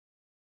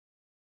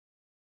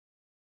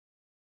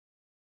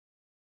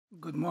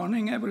Good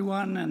morning,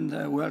 everyone,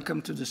 and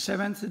welcome to the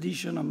 7th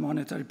edition of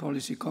Monetary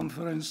Policy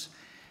Conference.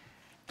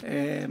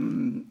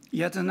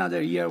 Yet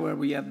another year where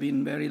we have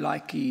been very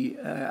lucky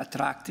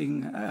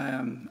attracting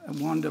a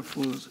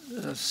wonderful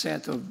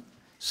set of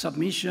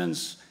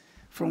submissions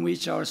from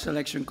which our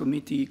selection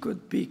committee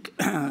could pick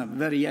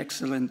very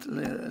excellent,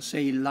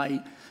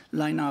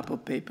 lineup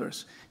of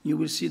papers. You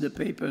will see the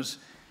papers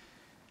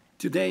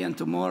today and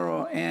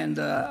tomorrow, and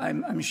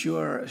I'm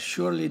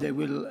surely they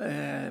will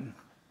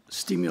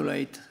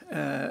stimulate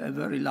a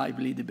very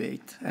lively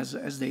debate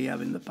as they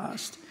have in the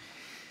past.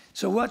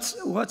 So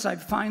what I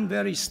find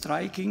very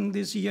striking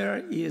this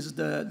year is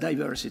the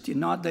diversity,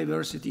 not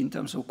diversity in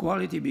terms of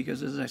quality,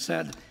 because as I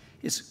said,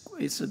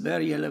 it's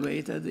very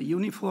elevated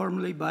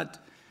uniformly, but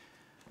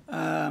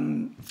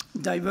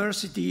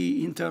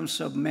diversity in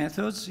terms of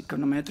methods,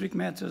 econometric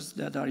methods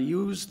that are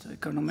used,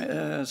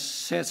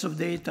 sets of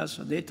data,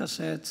 so data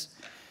sets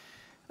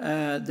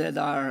that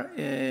are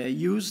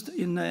used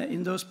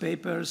in those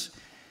papers,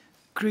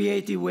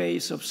 creative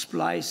ways of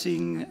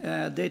splicing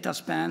data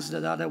spans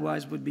that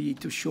otherwise would be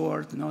too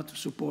short, not to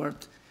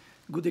support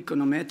good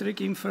econometric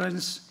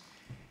inference,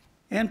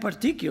 and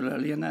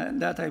particularly,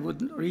 and that I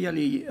would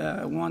really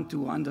want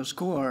to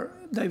underscore,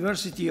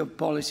 diversity of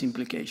policy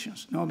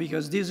implications. No,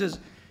 because this is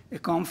a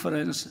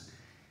conference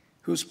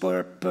whose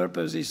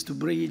purpose is to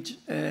bridge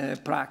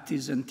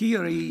practice and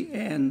theory,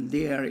 and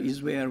there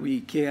is where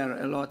we care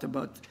a lot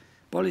about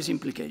policy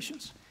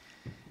implications.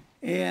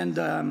 And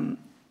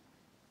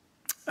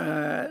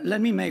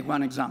let me make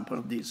one example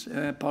of this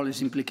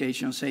policy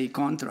implication, say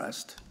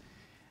contrast.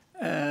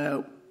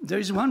 There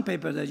is one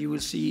paper that you will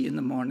see in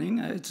the morning,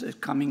 it's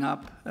coming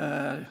up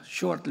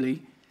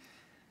shortly,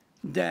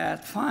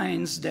 that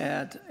finds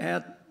that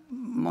at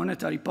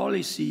monetary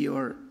policy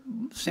or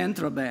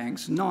central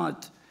banks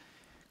not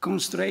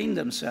constrain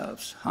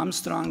themselves,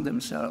 hamstrung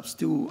themselves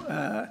to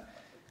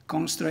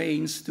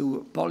constraints,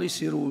 to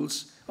policy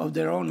rules of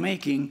their own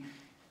making,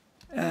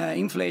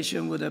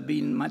 inflation would have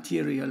been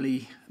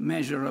materially,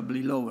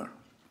 measurably lower,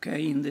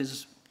 okay, in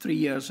these 3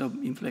 years of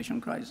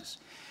inflation crisis.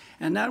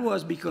 And that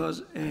was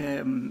because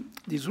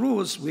these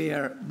rules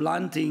were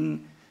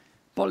blunting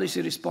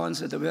policy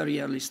response at a very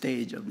early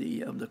stage of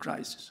the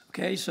crisis,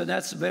 okay? So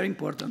that's a very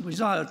important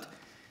result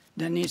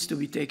that needs to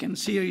be taken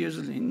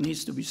seriously,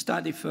 needs to be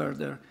studied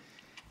further,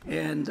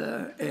 and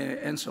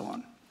so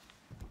on.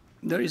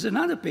 There is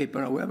another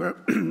paper,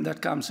 however,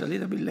 that comes a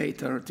little bit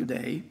later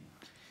today,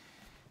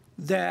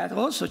 that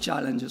also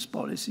challenges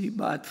policy,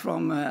 but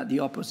from the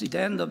opposite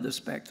end of the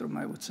spectrum,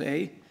 I would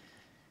say,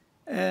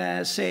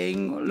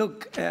 saying,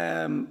 look,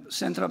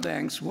 central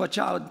banks, watch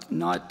out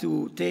not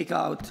to take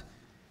out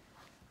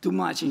too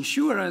much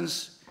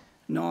insurance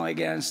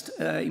against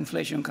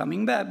inflation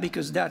coming back,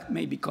 because that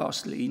may be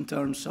costly in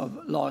terms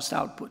of lost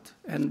output.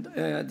 And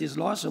this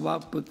loss of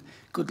output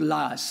could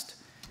last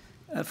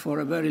for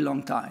a very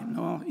long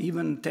time,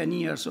 even 10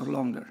 years or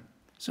longer.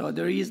 So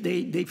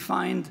they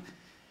find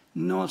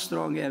no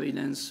strong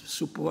evidence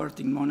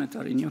supporting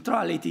monetary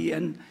neutrality,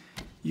 and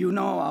you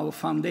know our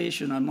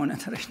foundation on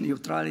monetary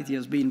neutrality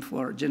has been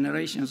for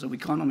generations of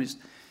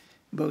economists,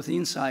 both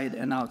inside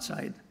and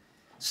outside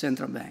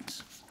central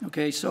banks.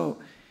 Okay, so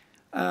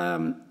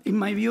in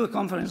my view, a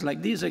conference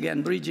like this,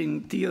 again,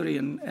 bridging theory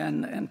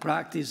and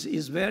practice,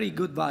 is very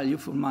good value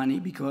for money,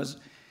 because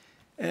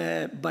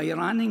by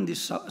running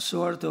this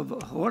sort of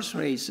horse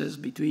races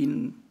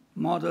between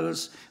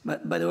models,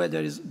 but by the way,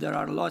 there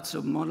are lots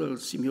of model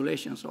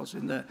simulations also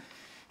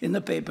in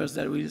the papers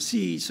that we'll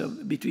see. So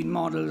between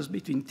models,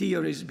 between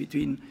theories,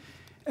 between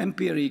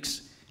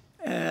empirics,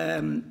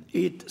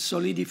 it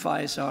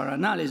solidifies our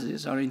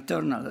analysis, our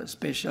internal,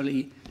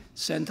 especially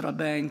central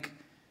bank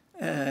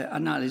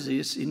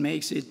analysis. It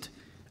makes it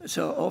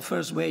so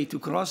offers way to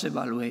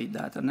cross-evaluate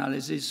that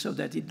analysis so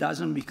that it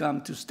doesn't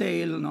become too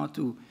stale, not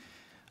too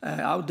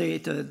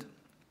outdated,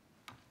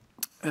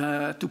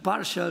 too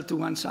partial, too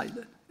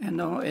one-sided.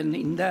 And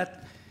in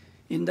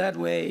that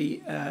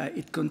way,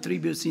 it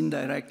contributes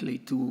indirectly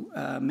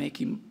to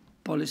making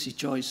policy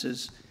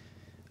choices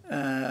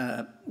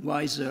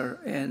wiser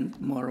and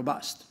more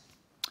robust.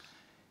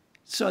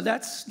 So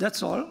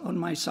that's all on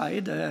my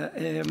side.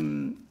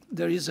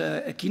 There is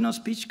a keynote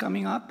speech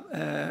coming up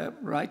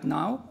right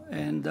now,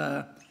 and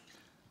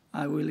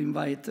I will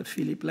invite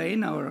Philip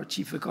Lane, our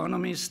chief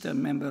economist, a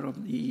member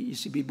of the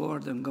ECB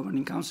board and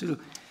governing council,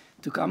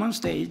 to come on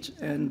stage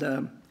and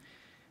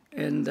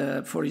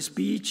for his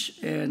speech.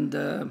 And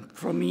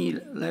from me,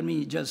 let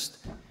me just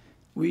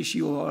wish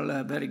you all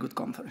a very good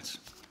conference.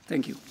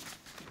 Thank you.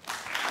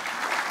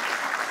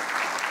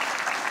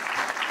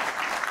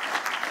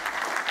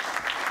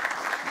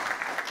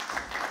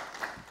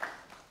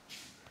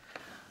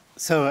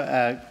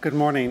 So good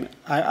morning.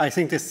 I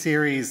think this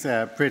series,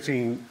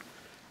 Bridging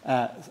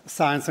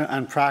Science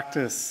and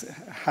Practice,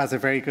 has a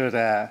very good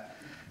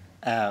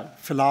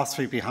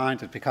philosophy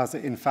behind it, because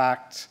in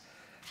fact,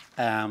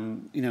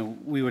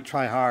 we would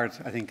try hard,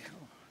 I think,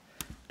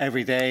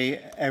 every day,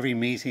 every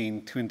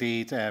meeting, to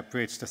indeed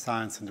bridge the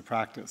science and the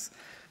practice.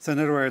 So in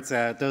other words,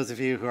 those of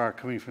you who are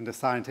coming from the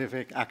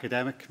scientific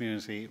academic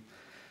community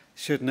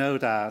should know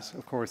that,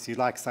 of course, you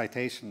like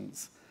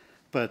citations,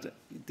 but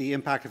the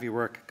impact of your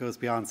work goes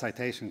beyond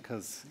citation,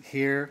 because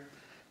here,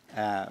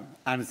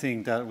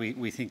 anything that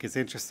we think is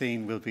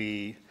interesting will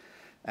be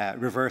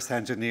reverse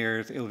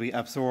engineered, it will be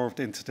absorbed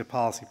into the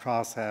policy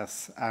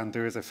process, and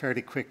there is a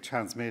fairly quick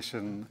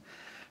transmission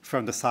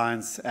from the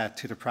science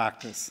to the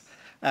practice.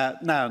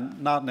 Now,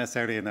 not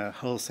necessarily in a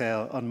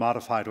wholesale,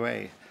 unmodified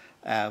way,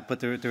 but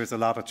there's a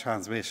lot of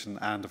transmission,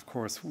 and of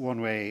course,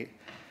 one way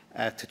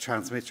to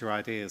transmit your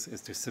ideas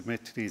is to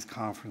submit to these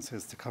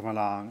conferences, to come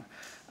along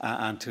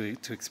and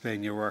to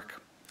explain your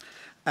work.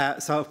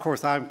 So, of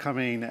course, I'm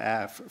coming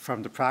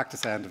from the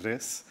practice end of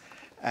this,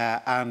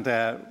 and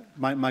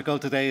my goal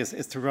today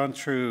is to run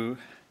through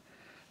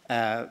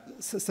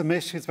some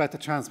issues about the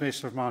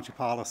transmission of monetary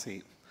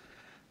policy.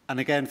 And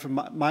again,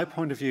 from my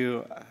point of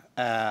view,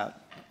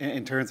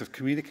 in terms of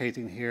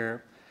communicating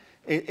here,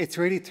 it's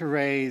really to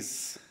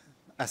raise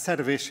a set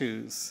of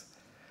issues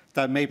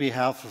that may be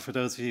helpful for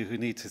those of you who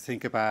need to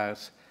think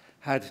about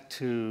how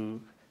to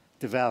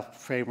develop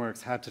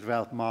frameworks, how to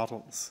develop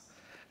models.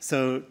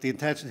 So the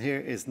intention here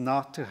is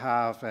not to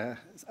have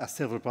a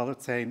silver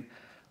bullet saying,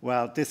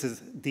 well, this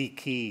is the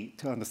key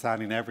to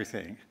understanding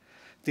everything.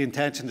 The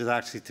intention is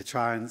actually to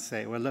try and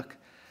say, well, look,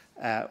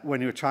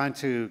 when you're trying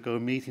to go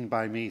meeting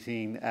by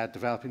meeting,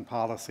 developing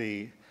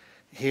policy,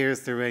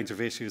 here's the range of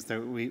issues that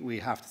we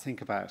have to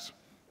think about.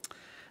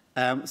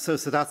 So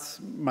that's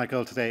my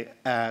goal today.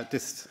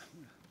 This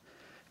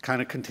kind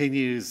of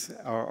continues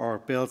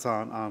or builds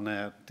on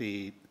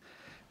the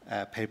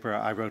paper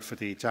I wrote for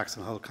the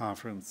Jackson Hole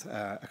conference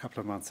a couple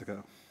of months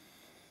ago.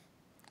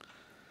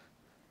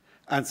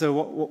 And so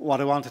what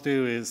I want to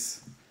do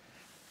is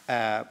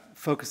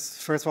focus,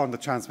 first of all, on the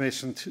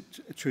transmission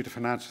through the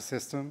financial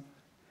system.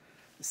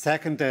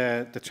 Second,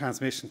 the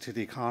transmission to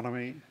the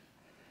economy.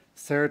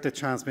 Third, the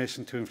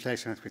transmission to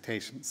inflation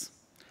expectations.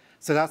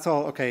 So that's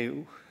all, okay,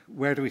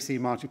 where do we see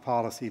monetary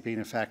policy being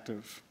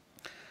effective?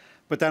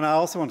 But then I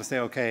also want to say,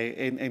 okay,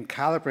 in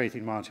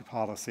calibrating monetary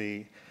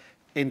policy,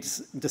 in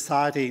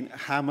deciding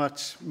how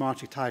much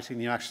monetary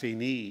tightening you actually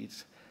need,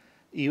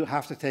 you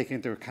have to take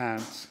into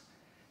account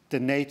the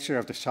nature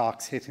of the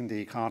shocks hitting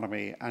the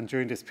economy. And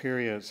during this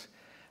period,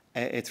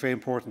 it's very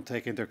important to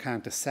take into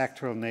account the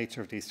sectoral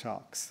nature of these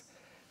shocks.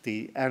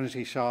 The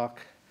energy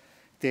shock,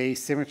 the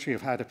asymmetry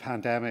of how the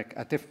pandemic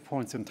at different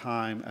points in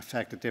time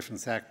affected different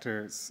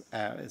sectors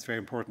is very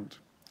important.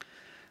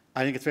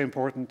 I think it's very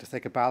important to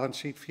take a balance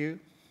sheet view.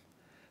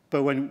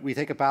 But when we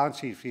take a balance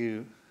sheet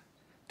view,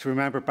 to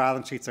remember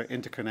balance sheets are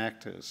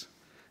interconnected.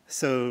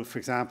 So, for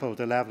example,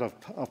 the level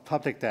of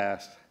public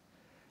debt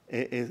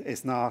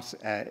is not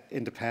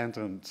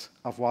independent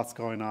of what's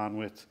going on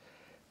with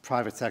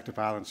private sector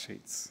balance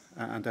sheets.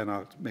 And then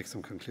I'll make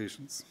some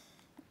conclusions.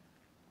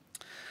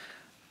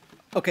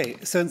 Okay,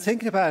 so in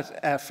thinking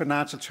about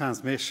financial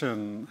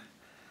transmission,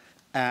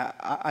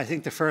 I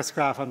think the first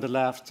graph on the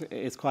left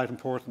is quite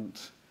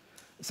important.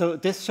 So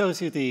this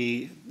shows you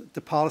the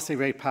policy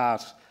rate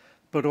path,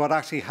 but what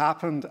actually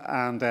happened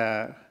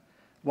and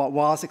what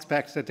was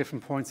expected at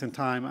different points in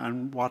time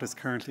and what is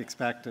currently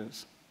expected.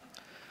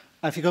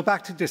 If you go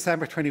back to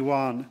December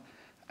 21,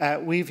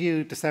 we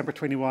view December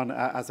 21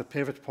 as a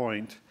pivot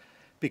point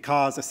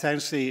because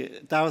essentially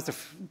that was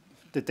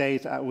the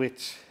date at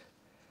which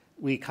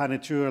we kind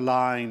of drew a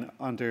line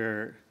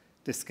under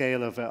the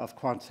scale of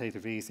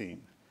quantitative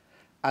easing.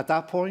 At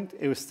that point,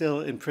 it was still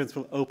in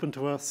principle open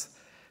to us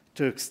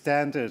to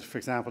extend it, for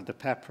example, the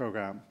PEP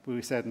program. But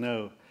we said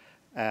no.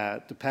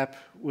 The PEP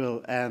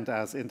will end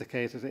as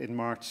indicated in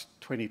March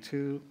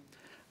 22.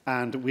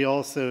 And we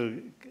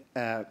also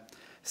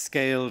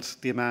scaled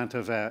the amount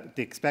of, the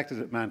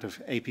expected amount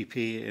of APP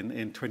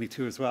in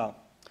 22 as well.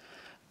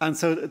 And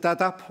so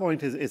that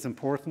point is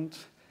important.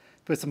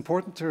 But it's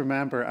important to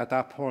remember at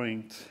that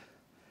point,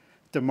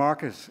 the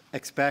market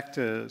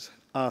expected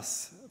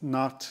us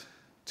not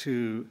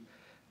to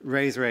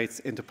raise rates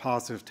into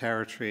positive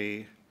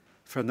territory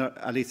for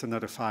at least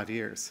another 5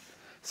 years.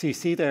 So you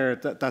see there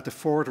that the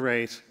forward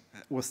rate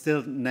was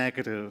still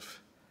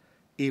negative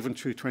even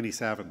through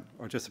 27,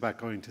 or just about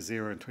going to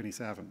zero in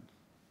 27.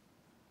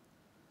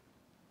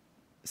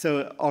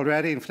 So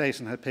already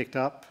inflation had picked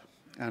up,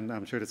 and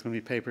I'm sure there's going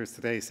to be papers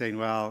today saying,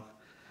 well,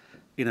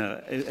 you know,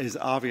 it is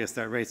obvious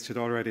that rates should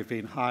already have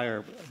been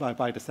higher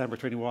by December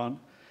 21.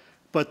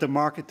 But the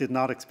market did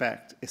not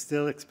expect, it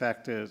still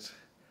expected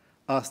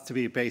us to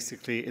be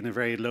basically in a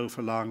very low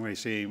for long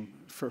regime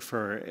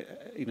for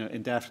you know,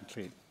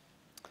 indefinitely.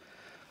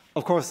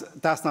 Of course,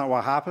 that's not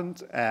what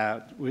happened.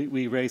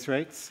 We raised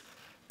rates.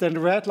 Then the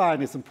red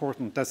line is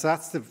important.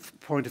 That's the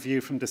point of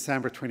view from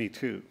December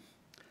 22.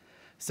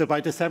 So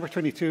by December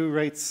 22,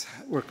 rates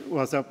were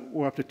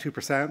up to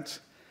 2%.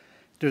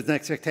 There was an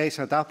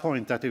expectation at that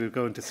point that they would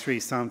go into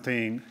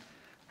 3-something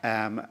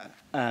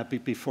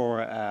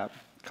before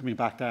coming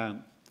back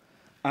down.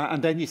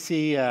 And then you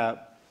see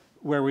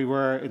where we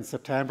were in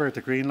September,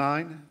 the green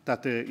line,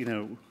 that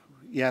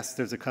yes,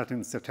 there's a cut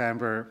in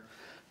September,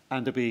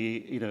 and there'll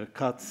be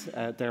cuts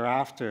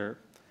thereafter.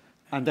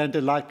 And then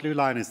the light blue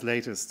line is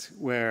latest,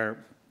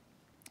 where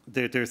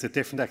there's a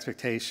different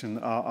expectation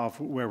of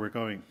where we're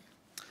going.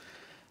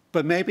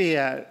 But maybe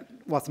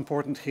what's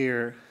important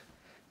here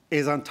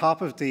is on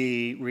top of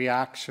the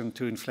reaction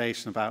to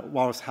inflation about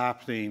what was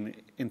happening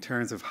in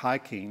terms of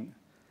hiking,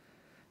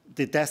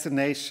 the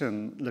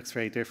destination looks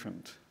very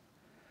different.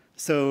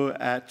 So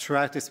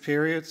throughout this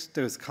period,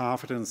 there was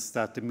confidence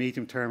that the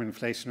medium-term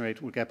inflation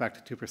rate would get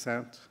back to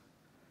 2%.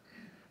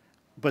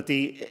 But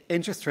the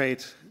interest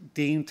rate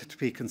deemed to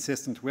be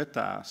consistent with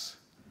that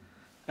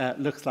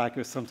looks like it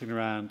was something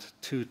around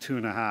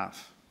 2.5.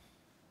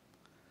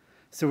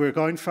 So we're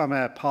going from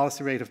a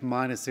policy rate of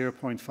minus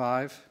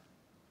 0.5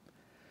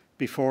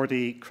 before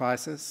the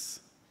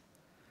crisis,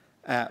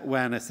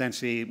 when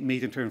essentially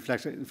medium-term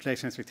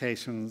inflation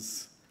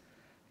expectations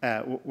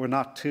were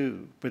not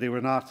 2, but they were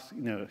not,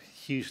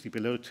 hugely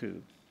below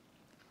 2,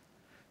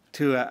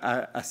 to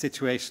a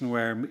situation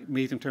where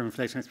medium-term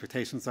inflation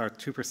expectations are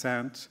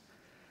 2%,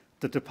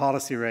 that the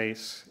policy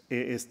rate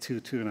is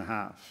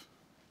 2.5.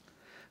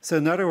 So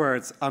in other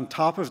words, on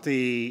top of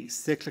the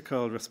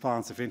cyclical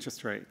response of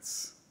interest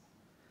rates,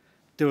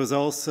 there was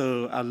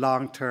also a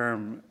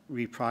long-term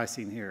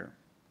repricing here.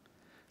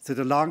 So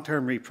the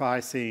long-term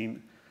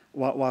repricing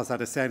was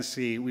that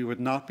essentially we would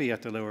not be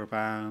at the lower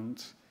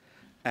bound.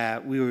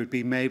 We would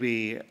be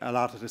maybe, a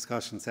lot of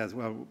discussion says,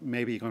 well,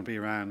 maybe you're going to be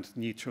around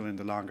neutral in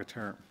the longer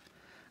term.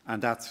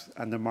 And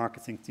the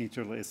market thinks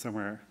neutral is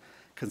somewhere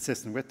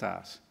consistent with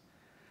that.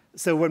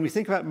 So when we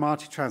think about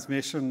monetary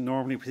transmission,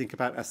 normally we think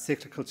about a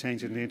cyclical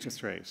change in the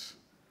interest rate.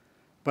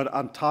 But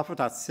on top of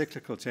that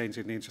cyclical change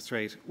in the interest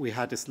rate, we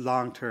had this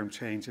long-term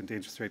change in the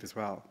interest rate as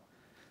well.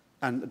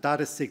 And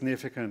that is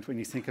significant when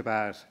you think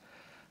about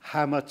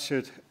how much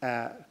should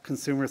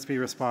consumers be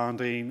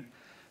responding,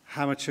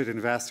 how much should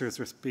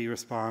investors be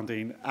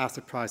responding,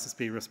 asset prices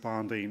be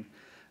responding.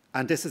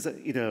 And this is,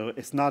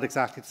 it's not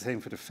exactly the same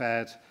for the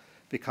Fed,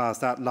 because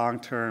that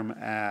long-term,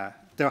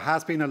 there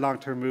has been a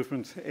long-term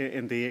movement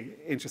in the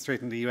interest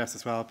rate in the US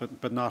as well,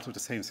 but not of the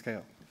same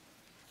scale.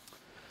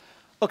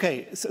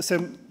 Okay,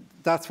 so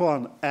that's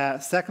one.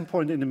 Second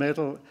point in the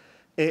middle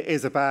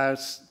is about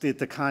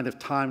the kind of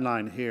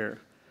timeline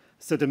here.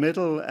 So the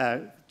middle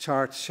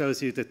chart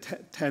shows you the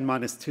 10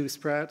 minus 2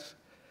 spread.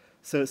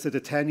 So the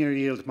 10-year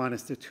yield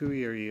minus the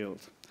 2-year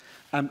yield.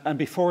 And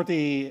before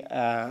the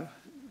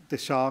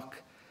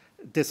shock,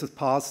 this was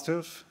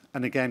positive,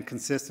 and again,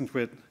 consistent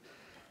with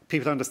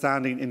people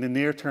understanding in the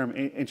near term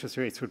interest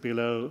rates would be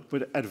low,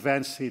 but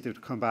eventually they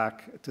would come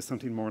back to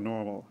something more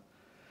normal.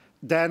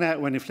 Then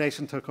when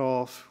inflation took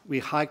off, we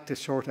hiked the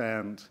short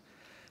end.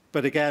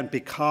 But again,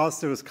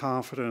 because there was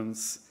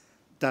confidence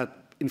that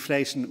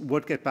inflation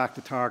would get back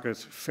to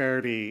target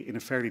in a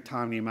fairly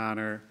timely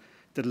manner,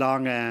 the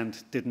long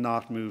end did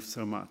not move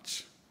so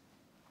much.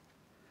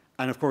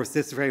 And of course,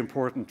 this is very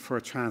important for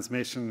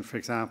transmission, for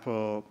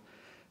example,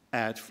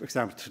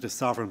 to the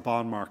sovereign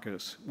bond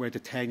market, where the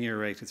 10-year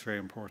rate is very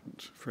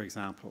important, for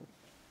example.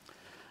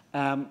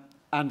 And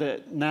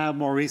now,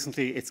 more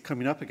recently, it's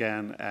coming up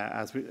again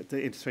as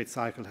the interest rate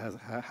cycle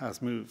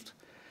has moved.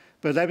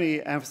 But let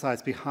me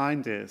emphasize,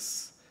 behind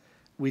this,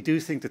 we do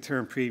think the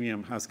term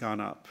premium has gone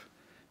up.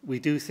 We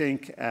do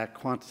think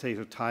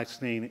quantitative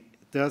tightening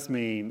does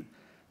mean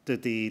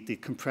that the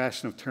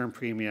compression of term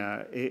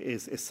premia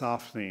is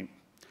softening.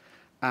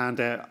 And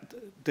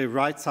the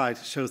right side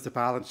shows the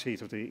balance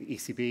sheet of the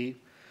ECB,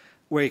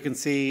 where you can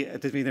see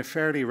there's been a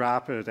fairly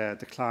rapid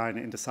decline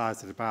in the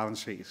size of the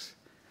balance sheet.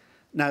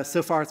 Now,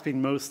 so far it's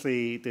been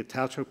mostly the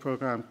TLTRO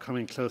program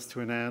coming close to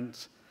an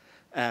end,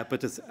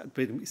 but there's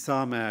been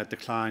some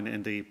decline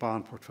in the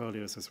bond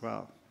portfolios as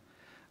well.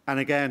 And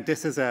again,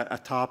 this is a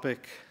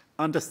topic,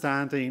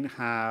 understanding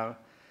how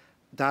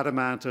that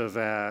amount of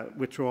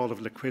withdrawal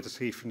of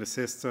liquidity from the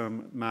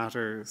system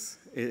matters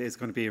is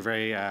going to be a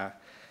very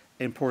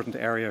important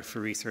area for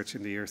research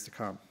in the years to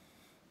come.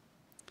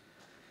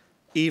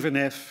 Even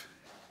if,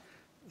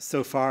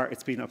 so far,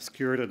 it's been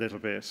obscured a little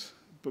bit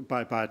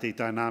by the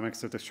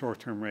dynamics of the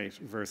short-term rate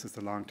versus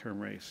the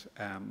long-term rate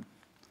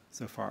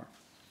so far.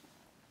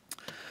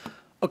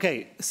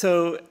 Okay,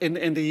 so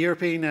in the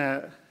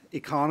European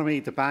economy,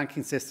 the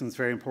banking system is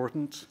very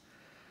important.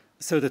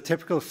 So the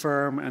typical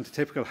firm and the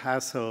typical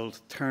household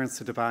turns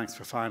to the banks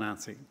for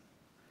financing.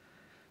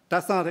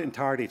 That's not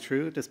entirely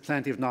true. There's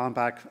plenty of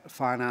non-bank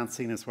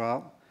financing as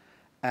well.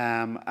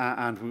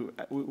 And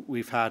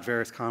we've had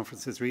various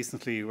conferences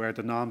recently where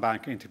the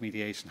non-bank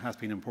intermediation has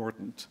been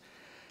important.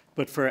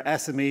 But for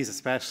SMEs,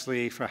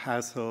 especially for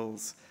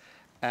households,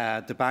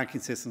 the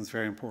banking system is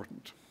very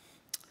important.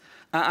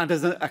 And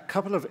there's a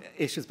couple of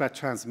issues about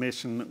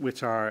transmission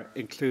which are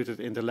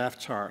included in the left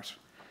chart.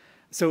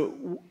 So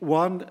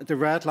one, the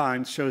red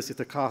line shows you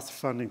the cost of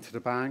funding to the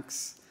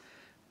banks,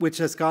 which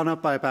has gone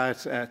up by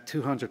about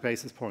 200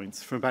 basis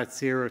points, from about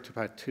 0 to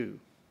about 2.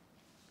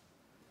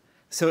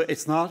 So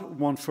it's not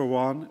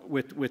one-for-one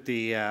with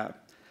the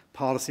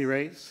policy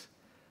rate,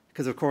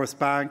 because of course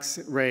banks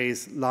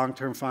raise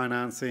long-term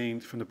financing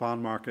from the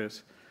bond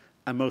market,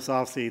 and most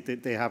obviously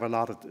they have a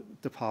lot of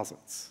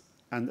deposits.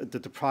 And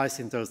the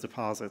pricing of those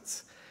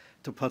deposits,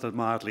 to put it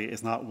mildly,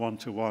 is not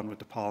one-to-one with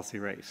the policy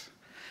rate.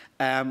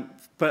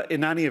 But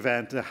in any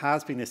event, there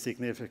has been a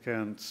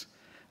significant...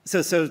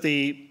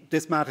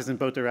 this matters in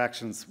both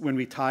directions. When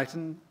we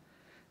tighten,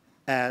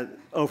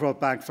 overall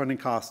bank funding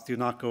costs do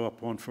not go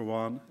up 1 for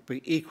 1, but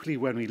equally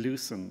when we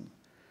loosen,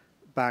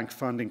 bank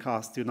funding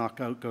costs do not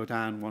go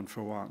down 1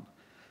 for 1.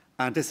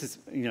 And this is,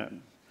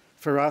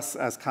 for us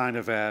as kind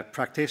of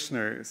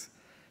practitioners,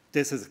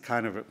 this is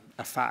kind of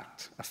a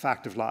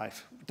fact of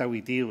life that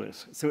we deal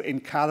with. So in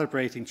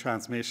calibrating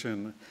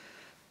transmission,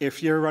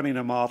 if you're running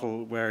a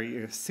model where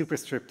you're super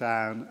stripped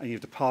down and you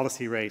have the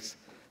policy rate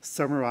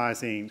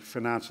summarizing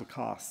financial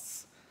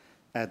costs,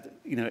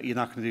 you're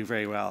not going to do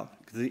very well,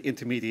 because the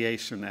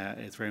intermediation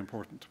is very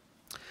important.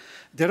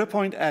 The other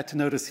point to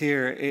notice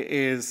here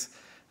is,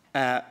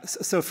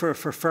 so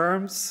for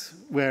firms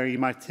where you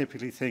might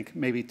typically think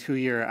maybe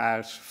 2-year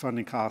out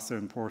funding costs are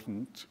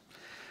important,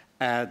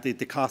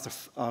 the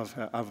cost of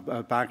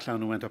a bank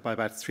loan went up by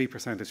about 3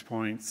 percentage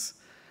points,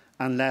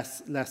 and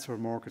less for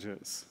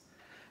mortgages.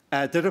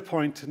 The other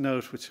point to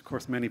note, which of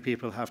course many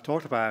people have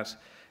talked about,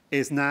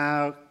 is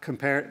now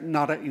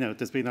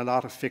there's been a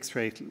lot of fixed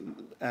rate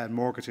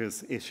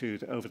mortgages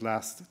issued over the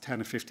last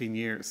 10 or 15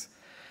 years.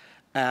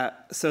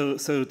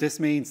 So this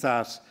means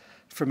that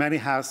for many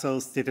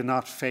households, they did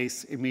not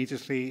face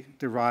immediately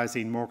the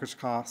rising mortgage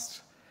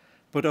cost,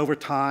 but over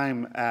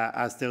time,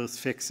 as those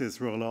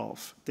fixes roll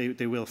off,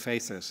 they will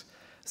face it.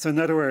 So in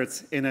other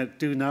words, in a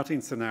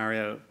do-nothing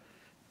scenario,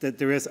 that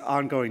there is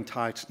ongoing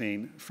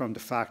tightening from the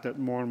fact that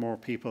more and more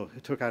people who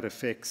took out a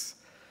fix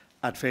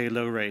at very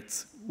low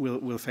rates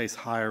will face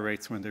higher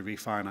rates when they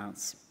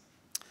refinance.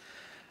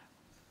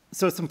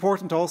 So it's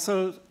important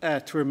also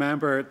to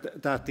remember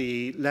that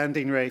the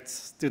lending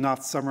rates do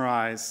not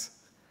summarize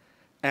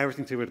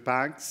everything to do with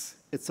banks.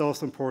 It's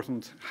also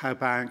important how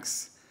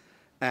banks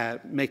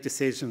make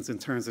decisions in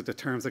terms of the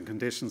terms and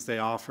conditions they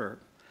offer.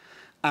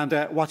 And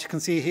what you can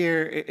see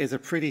here is a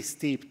pretty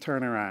steep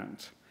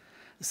turnaround.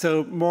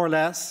 So more or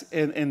less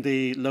in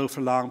the low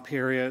for long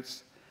period,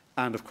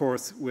 and of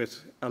course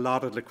with a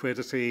lot of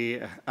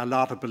liquidity, a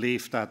lot of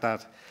belief that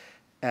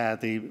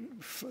the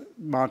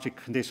monetary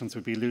conditions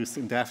would be loose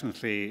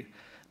indefinitely,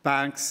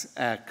 banks,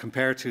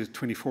 compared to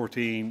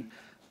 2014,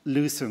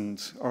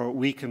 loosened or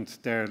weakened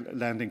their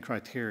lending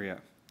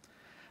criteria.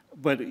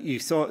 But you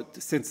saw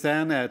since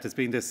then there's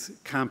been this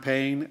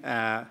campaign,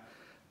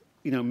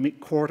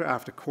 quarter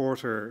after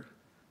quarter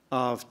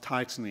of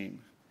tightening.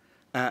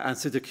 And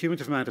so the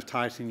cumulative amount of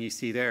tightening you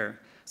see there.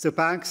 So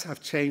banks have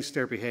changed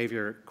their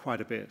behavior quite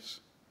a bit.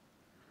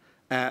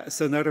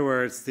 So in other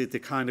words, the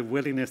kind of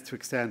willingness to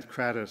extend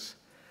credit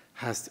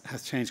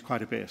has changed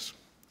quite a bit.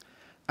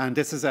 And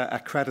this is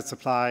a credit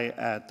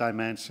supply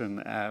dimension,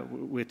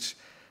 which,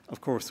 of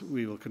course,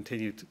 we will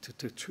continue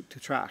to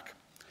track.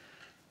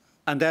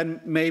 And then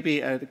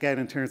maybe, again,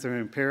 in terms of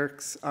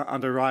empirics,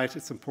 on the right,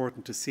 it's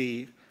important to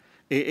see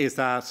is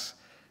that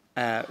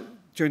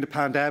during the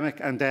pandemic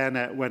and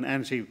then when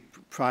energy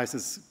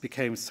prices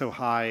became so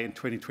high in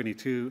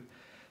 2022,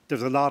 there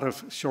was a lot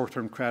of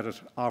short-term credit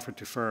offered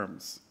to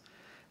firms.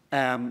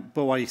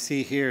 But what you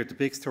see here, the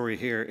big story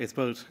here, is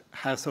both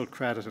household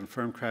credit and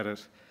firm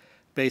credit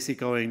basically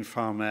going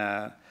from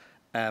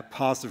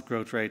positive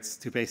growth rates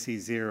to basically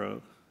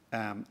zero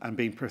and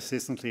being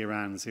persistently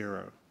around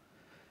zero.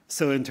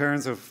 So in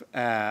terms of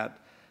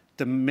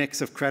the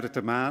mix of credit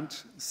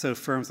demand, so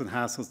firms and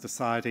households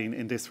deciding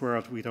in this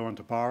world we don't want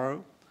to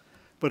borrow,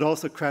 but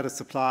also credit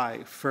supply,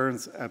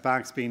 firms,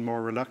 banks being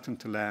more reluctant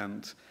to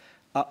lend.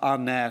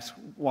 On net,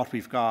 what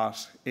we've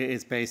got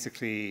is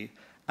basically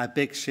a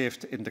big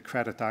shift in the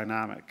credit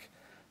dynamic.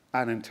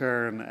 And in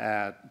turn,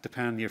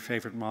 depending on your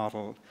favorite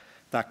model,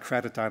 that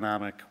credit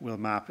dynamic will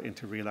map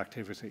into real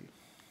activity.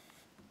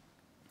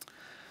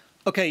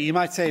 Okay, you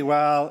might say,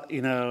 well,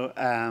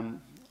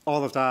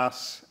 all of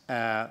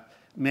that,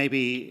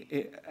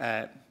 maybe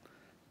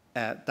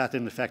that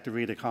didn't affect the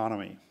real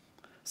economy.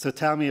 So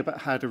tell me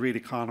about how the real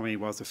economy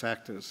was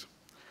affected.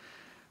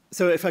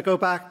 So if I go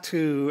back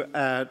to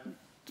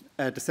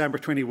December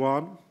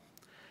 21,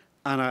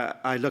 and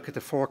I look at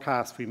the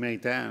forecast we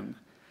made then,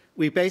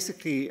 we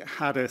basically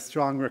had a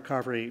strong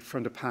recovery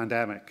from the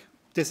pandemic.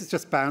 This is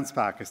just bounce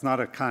back. It's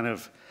not a kind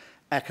of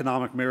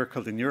economic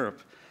miracle in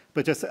Europe,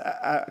 but just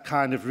a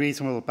kind of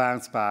reasonable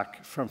bounce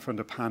back from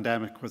the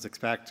pandemic was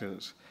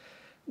expected,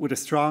 with a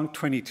strong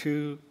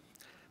 22,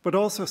 but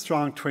also a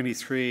strong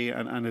 23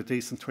 and a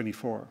decent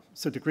 24.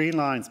 So the green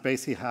lines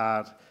basically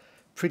had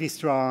pretty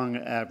strong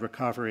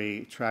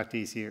recovery throughout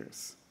these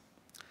years.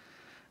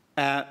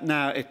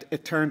 Now,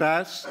 it turned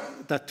out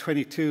that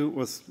 22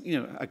 was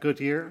a good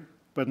year,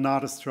 but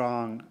not as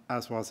strong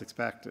as was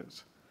expected.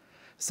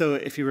 So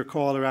if you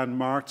recall, around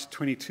March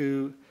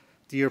 22,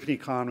 the European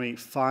economy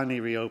finally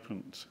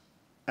reopened,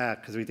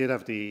 because we did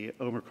have the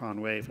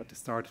Omicron wave at the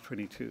start of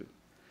 22.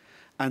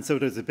 And so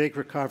there's a big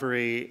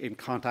recovery in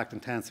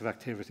contact-intensive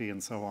activity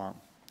and so on.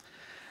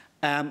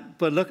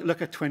 But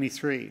look at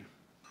 23.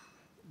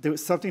 There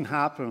was something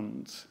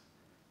happened,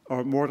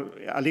 or more,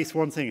 at least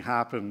one thing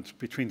happened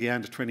between the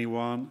end of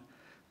 21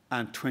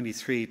 and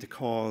 23 to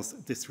cause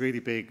this really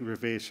big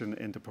revision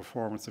in the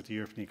performance of the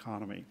European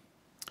economy.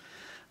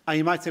 And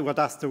you might say, well,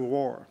 that's the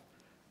war.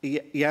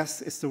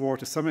 Yes, it's the war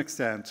to some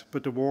extent,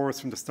 but the war is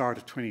from the start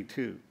of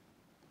 22.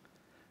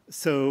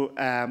 So,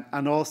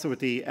 and also with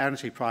the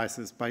energy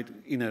prices,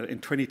 in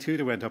 22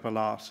 they went up a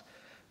lot,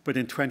 but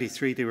in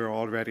 23 they were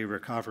already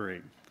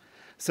recovering.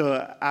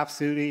 So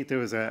absolutely there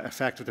was an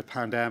effect of the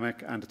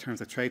pandemic and in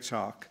terms of trade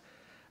shock.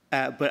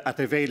 But at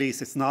the very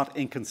least, it's not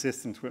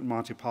inconsistent with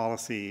monetary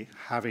policy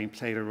having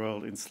played a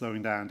role in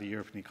slowing down the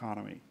European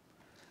economy.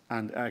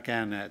 And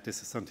again,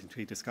 this is something to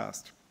be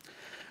discussed.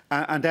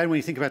 And then when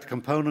you think about the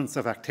components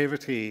of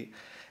activity,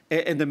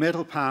 in the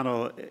middle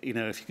panel,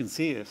 if you can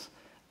see it,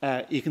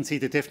 you can see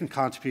the different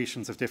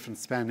contributions of different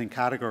spending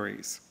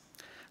categories.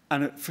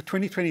 And for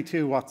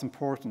 2022, what's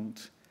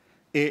important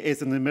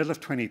is in the middle of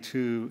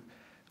 22,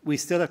 we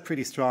still have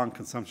pretty strong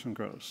consumption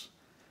growth.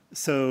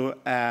 So,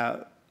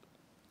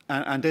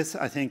 and this,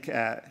 I think,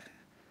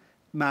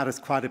 matters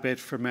quite a bit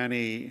for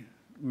many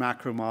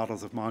macro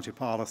models of monetary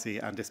policy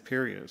and this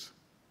period.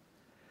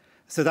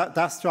 So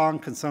that strong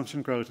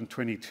consumption growth in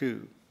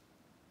 22,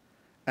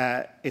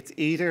 it's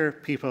either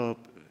people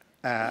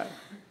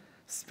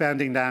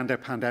spending down their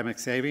pandemic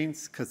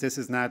savings, because this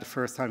is now the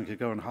first time you could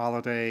go on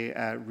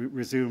holiday,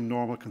 resume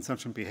normal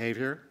consumption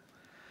behavior,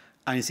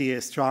 and you see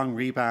a strong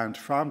rebound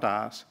from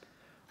that,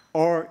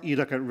 or you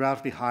look at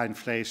relatively high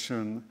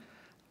inflation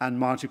and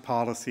monetary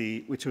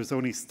policy, which was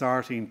only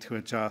starting to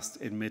adjust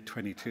in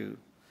mid-22.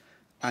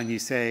 And you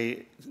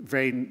say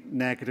very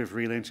negative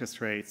real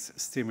interest rates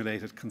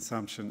stimulated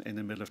consumption in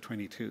the middle of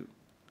 22.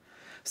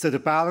 So the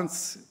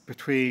balance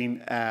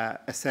between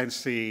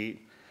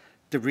essentially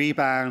the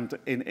rebound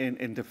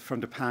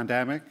from the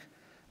pandemic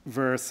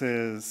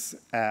versus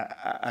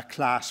a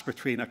clash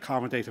between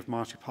accommodative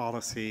monetary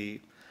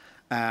policy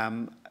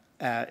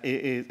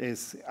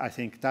is, I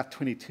think, that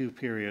 22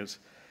 period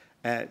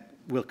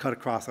will cut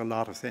across a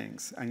lot of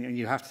things. And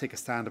you have to take a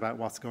stand about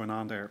what's going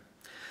on there.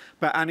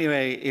 But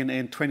anyway,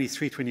 in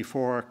 23,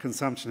 24,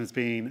 consumption has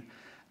been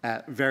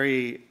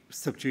very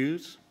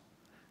subdued.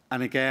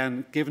 And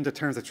again, given the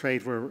terms of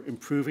trade were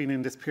improving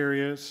in this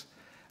period,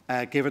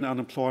 given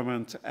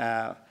unemployment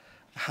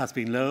has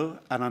been low,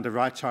 and on the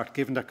right chart,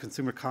 given that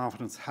consumer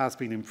confidence has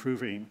been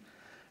improving,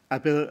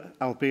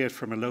 albeit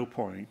from a low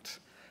point,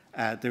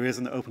 there is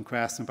an open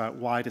question about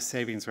why the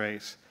savings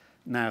rate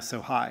now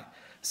so high.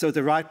 So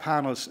the right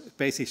panel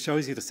basically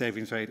shows you the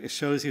savings rate. It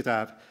shows you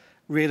that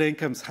real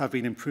incomes have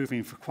been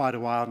improving for quite a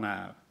while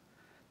now,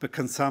 but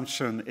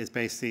consumption is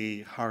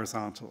basically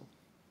horizontal.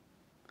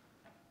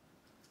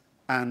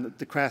 And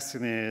the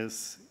question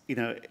is,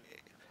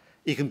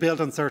 you can build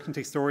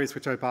uncertainty stories,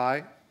 which I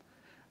buy,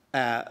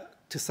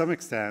 to some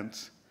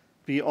extent,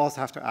 but you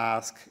also have to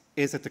ask,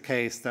 is it the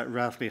case that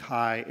relatively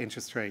high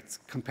interest rates,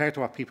 compared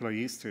to what people are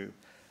used to,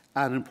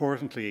 and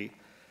importantly,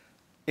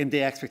 in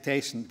the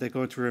expectation they're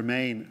going to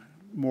remain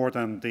more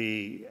than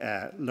the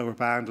lower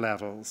bound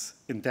levels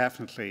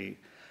indefinitely,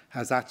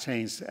 has that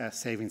changed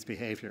savings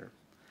behaviour?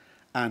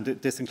 And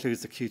this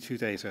includes the Q2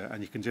 data,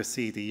 and you can just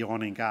see the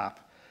yawning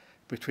gap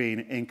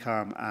between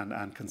income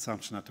and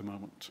consumption at the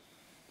moment.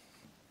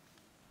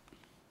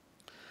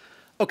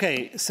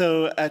 Okay,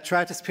 so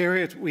throughout this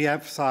period, we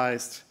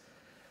emphasised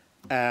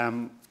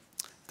that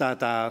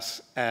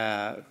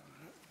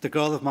the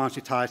goal of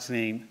monetary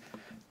tightening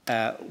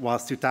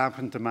was to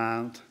dampen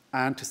demand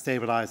and to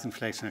stabilise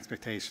inflation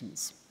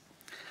expectations.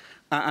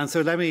 And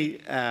so let me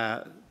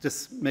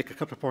just make a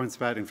couple of points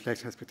about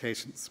inflation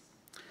expectations.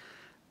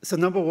 So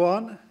number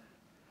one,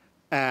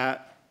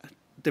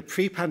 the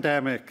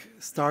pre-pandemic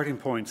starting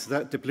point, so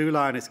that the blue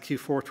line is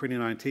Q4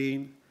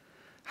 2019,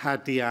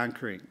 had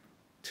de-anchoring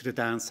to the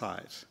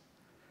downside.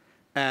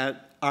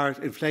 Our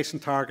inflation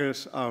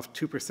target of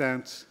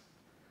 2%,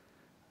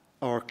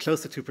 or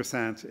close to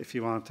 2% if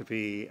you want to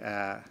be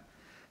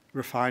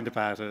refined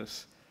about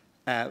it,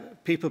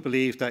 people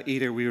believed that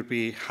either we would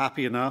be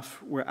happy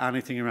enough with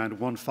anything around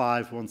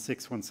 1.5,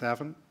 1.6,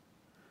 1.7,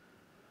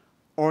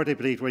 or they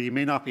believed, well, you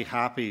may not be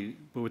happy,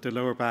 but with the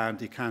lower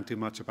bound, you can't do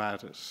much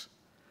about it.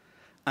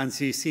 And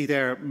so you see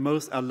there,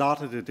 a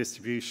lot of the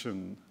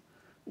distribution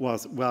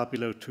was well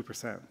below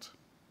 2%.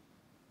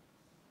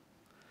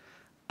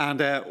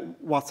 And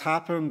what's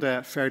happened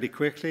fairly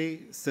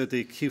quickly, so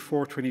the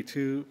Q4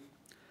 22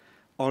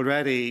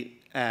 already,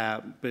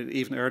 but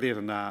even earlier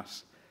than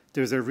that,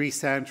 there's a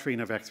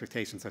recentering of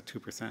expectations at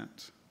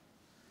 2%.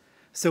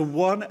 So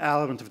one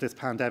element of this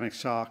pandemic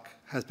shock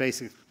has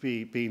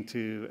basically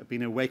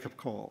been a wake-up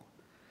call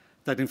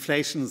that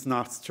inflation is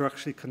not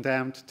structurally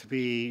condemned to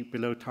be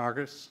below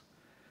target.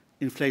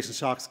 Inflation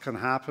shocks can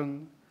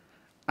happen,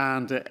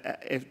 and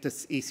if the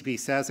ECB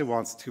says it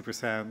wants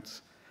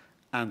 2%,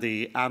 and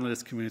the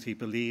analyst community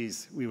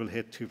believes we will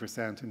hit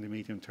 2% in the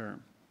medium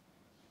term.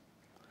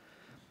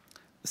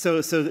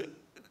 So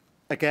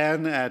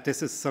again,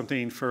 this is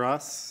something for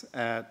us,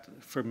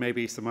 for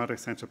maybe some other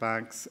central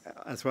banks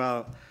as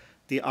well,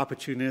 the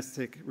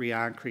opportunistic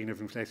re-anchoring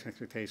of inflation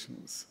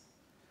expectations.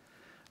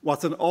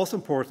 What's also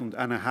important,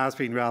 and it has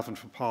been relevant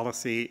for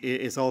policy,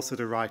 is also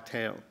the right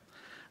tail.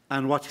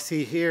 And what you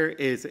see here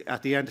is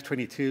at the end of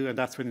 22, and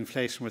that's when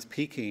inflation was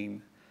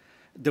peaking,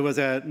 there was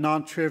a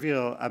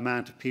non-trivial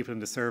amount of people in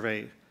the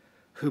survey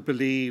who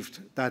believed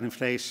that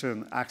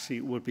inflation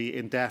actually would be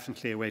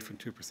indefinitely away from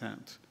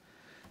 2%.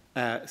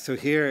 So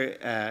here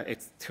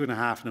it's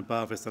 2.5 and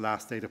above is the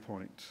last data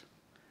point.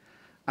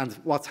 And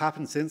what's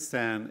happened since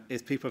then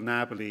is people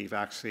now believe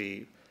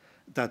actually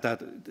that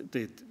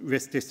the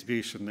risk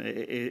distribution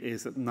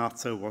is not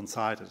so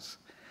one-sided.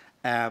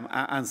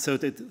 And so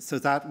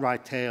that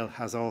right tail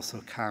has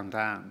also calmed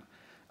down.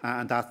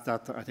 And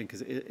that I think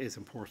is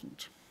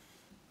important.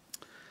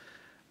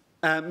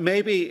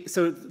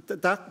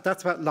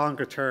 That's about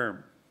longer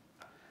term.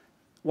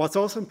 What's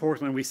also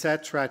important, and we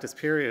said throughout this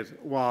period,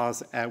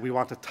 was we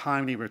want a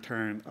timely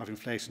return of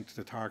inflation to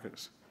the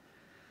target.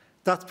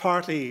 That's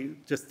partly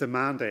just the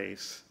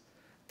mandate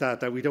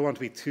that we don't want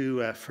to be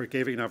too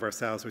forgiving of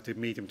ourselves with the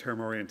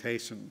medium-term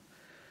orientation.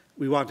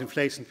 We want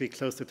inflation to be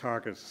close to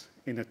target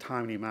in a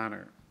timely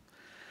manner.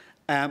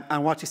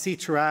 And what you see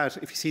throughout,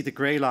 if you see the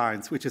grey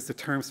lines, which is the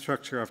term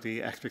structure of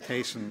the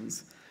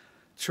expectations,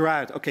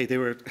 throughout, okay,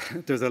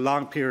 there's a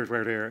long period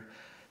where they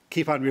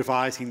keep on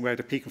revising where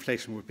the peak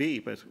inflation would be,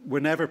 but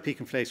whenever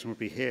peak inflation would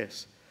be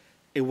hit,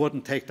 it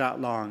wouldn't take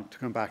that long to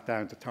come back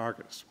down to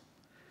target.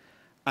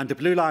 And the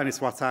blue line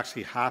is what's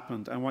actually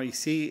happened, and what you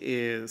see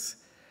is,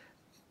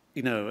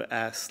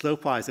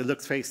 slope-wise, it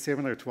looks very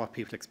similar to what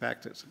people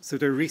expected. So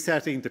they're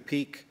resetting the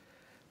peak,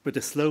 but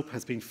the slope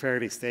has been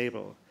fairly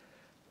stable.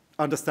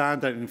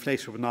 Understand that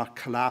inflation will not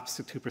collapse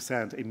to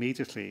 2%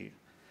 immediately.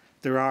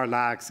 There are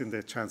lags in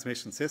the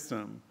transmission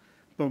system,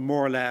 but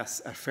more or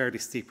less a fairly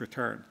steep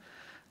return.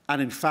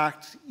 And in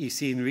fact, you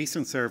see in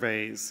recent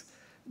surveys,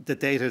 the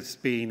data has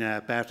been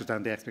better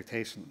than the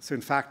expectation. So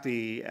in fact,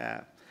 the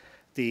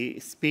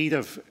speed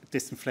of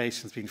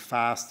disinflation has been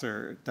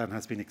faster than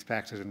has been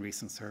expected in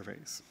recent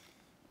surveys.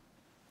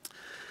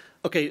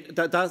 Okay,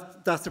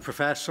 that's the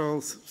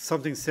professionals.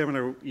 Something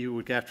similar you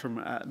would get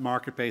from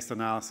market-based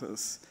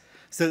analysis.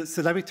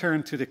 So let me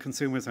turn to the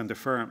consumers and the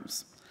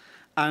firms.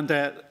 And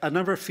a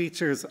number of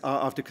features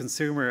of the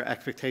consumer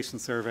expectation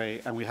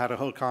survey, and we had a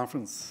whole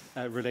conference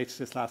related to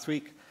this last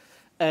week,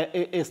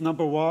 is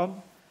number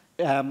one,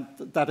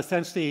 that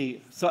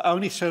essentially, so I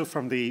only show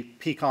from the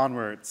peak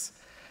onwards,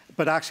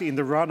 but actually in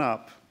the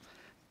run-up,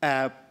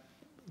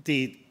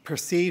 the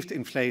perceived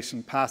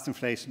inflation, past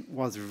inflation,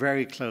 was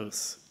very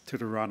close to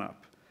the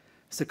run-up.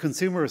 So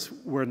consumers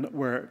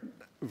were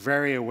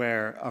very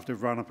aware of the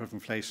run-up of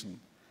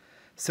inflation.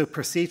 So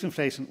perceived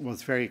inflation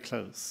was very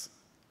close.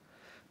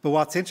 But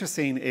what's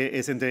interesting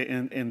is in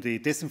the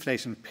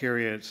disinflation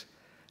period,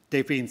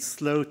 they've been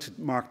slow to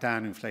mark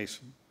down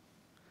inflation.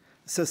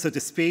 So the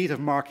speed of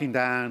marking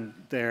down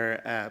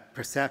their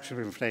perception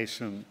of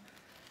inflation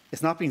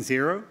it's not been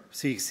zero.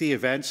 So you see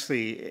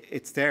eventually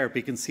it's there, but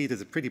you can see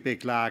there's a pretty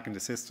big lag in the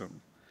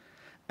system.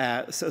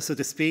 So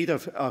the speed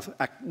of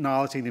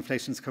acknowledging the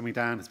inflation is coming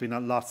down has been a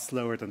lot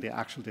slower than the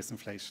actual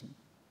disinflation,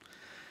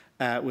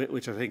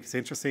 which I think is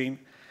interesting.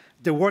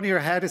 The 1 year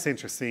ahead is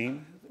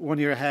interesting. 1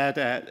 year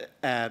ahead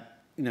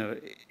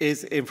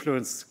is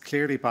influenced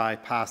clearly by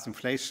past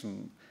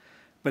inflation,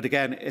 but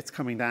again, it's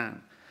coming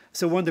down.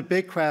 So one of the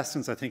big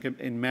questions, I think,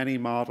 in many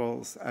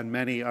models and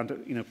many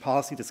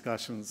policy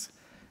discussions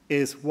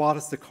is what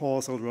is the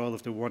causal role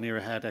of the 1 year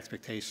ahead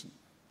expectation?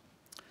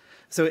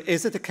 So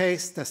is it the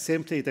case that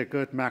simply they're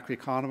good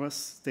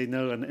macroeconomists, they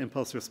know an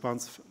impulse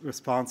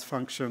response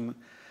function,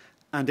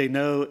 and they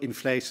know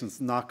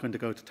inflation's not going to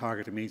go to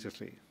target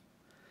immediately?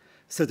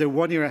 So the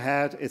 1 year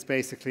ahead is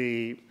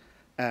basically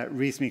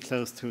reasonably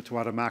close to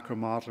what a macro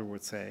modeler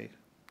would say.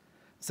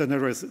 So in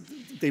other words,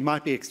 they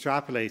might be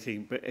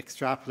extrapolating, but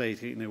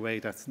extrapolating in a way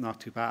that's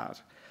not too bad.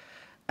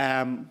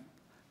 And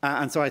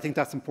so I think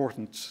that's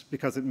important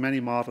because in many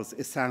models,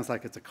 it sounds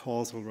like it's a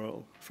causal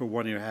role for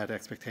 1 year ahead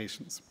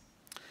expectations.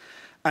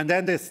 And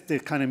then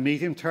the kind of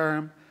medium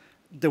term,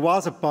 there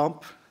was a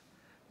bump,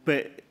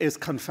 but it's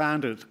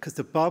confounded because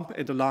the bump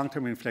in the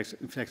long-term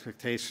inflation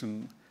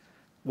expectation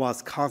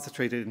was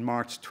concentrated in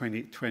March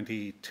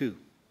 2022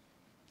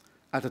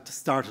 at the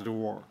start of the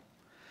war.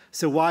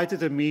 So why did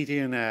the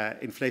median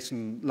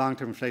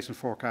long-term inflation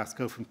forecast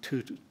go from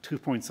 2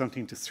 point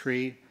something to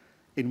 3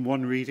 in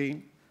one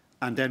reading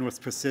and then was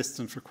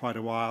persistent for quite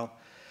a while?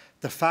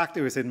 The fact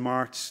it was in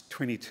March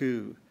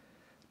 22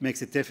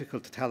 makes it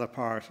difficult to tell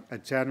apart a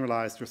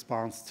generalized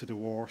response to the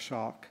war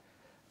shock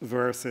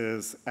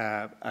versus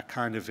a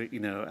kind of,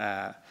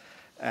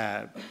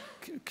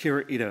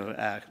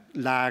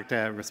 lagged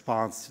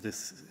response to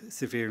this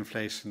severe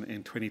inflation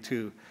in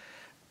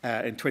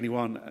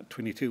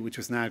 21-22, which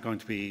was now going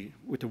to be,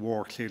 with the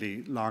war,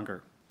 clearly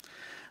longer.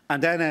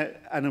 And then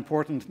an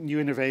important new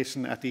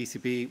innovation at the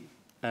ECB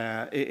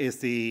is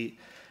the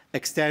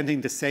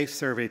extending the SAFE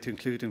survey to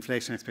include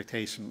inflation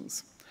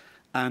expectations.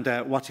 And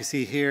what you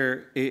see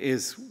here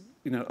is,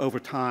 over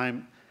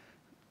time,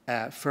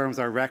 firms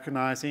are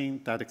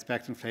recognizing that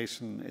expected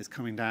inflation is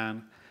coming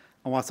down.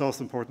 And what's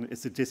also important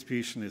is the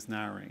distribution is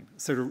narrowing.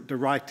 So the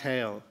right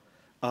tail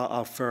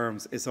of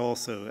firms is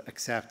also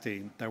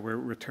accepting that we're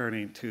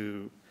returning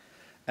to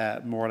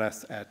more or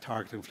less a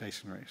target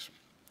inflation rate.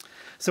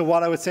 So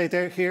what I would say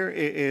here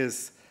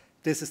is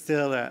this is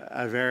still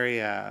a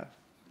very, I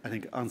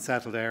think,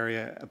 unsettled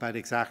area about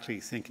exactly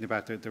thinking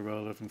about the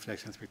role of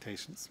inflation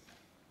expectations.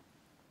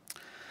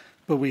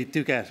 But we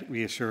do get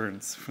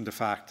reassurance from the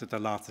fact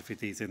that lots of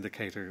these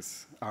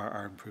indicators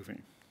are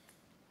improving.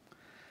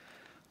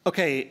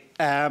 Okay,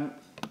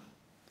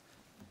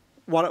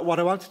 what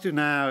I want to do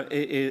now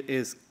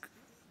is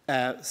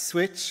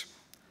switch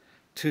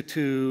to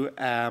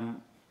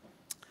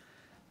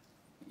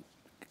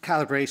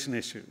calibration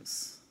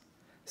issues.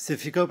 So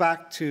if you go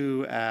back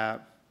to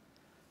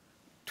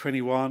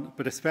 21,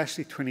 but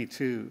especially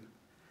 22,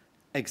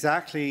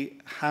 exactly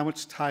how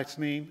much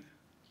tightening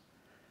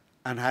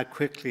and how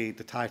quickly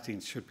the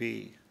tightening should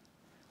be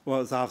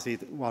was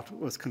obviously what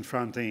was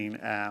confronting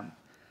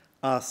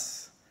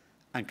us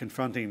and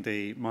confronting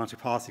the monetary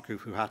policy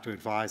group who had to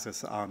advise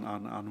us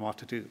on what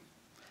to do.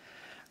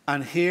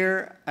 And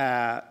here,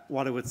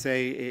 what I would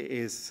say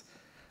is,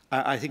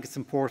 I think it's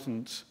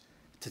important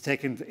to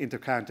take into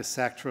account the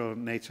sectoral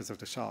natures of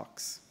the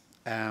shocks.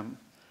 And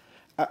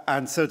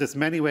so there's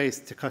many ways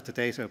to cut the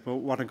data, but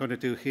what I'm going to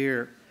do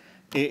here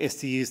is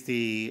to use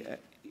the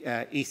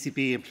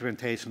ECB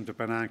implementation of the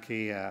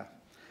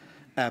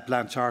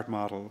Bernanke-Blanchard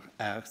model.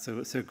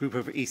 So a group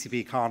of ECB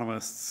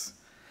economists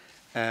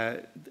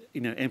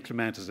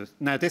implemented it.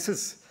 Now, this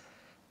is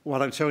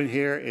what I'm showing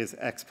here is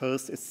ex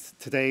post. It's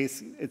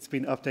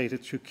been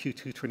updated through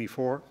Q2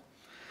 24,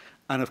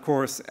 and of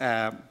course,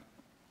 but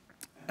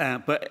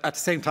at the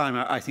same time,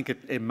 I think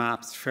it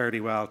maps fairly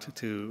well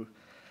to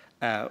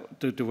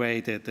the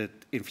way that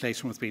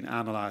inflation was being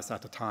analysed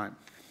at the time.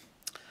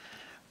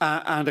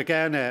 And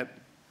again,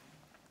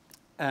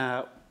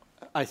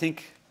 I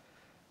think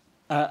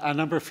a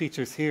number of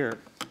features here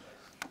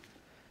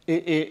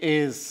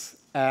is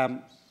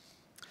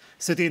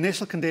so the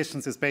initial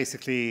conditions is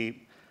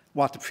basically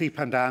what the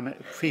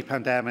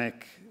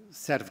pre-pandemic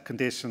set of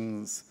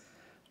conditions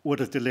would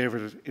have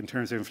delivered in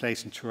terms of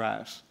inflation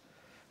throughout.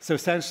 So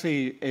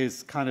essentially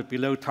is kind of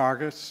below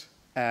target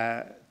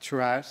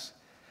throughout.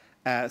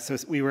 So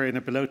we were in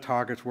a below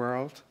target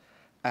world,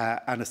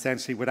 and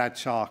essentially without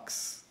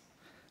shocks,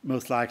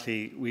 most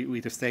likely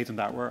we'd have stayed in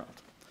that world.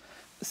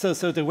 So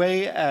the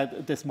way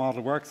this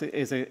model works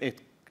is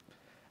it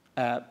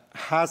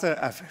has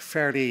a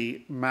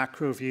fairly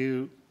macro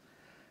view,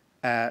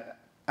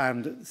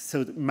 and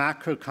so the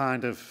macro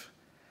kind of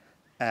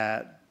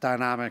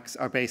dynamics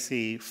are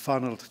basically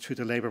funneled through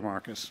the labour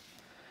market.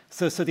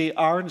 So the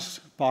orange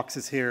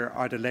boxes here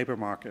are the labour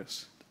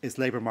market, is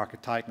labour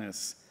market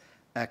tightness,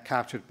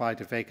 captured by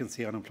the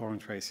vacancy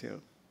unemployment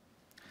ratio.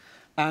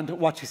 And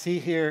what you see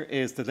here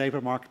is the labour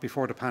market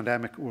before the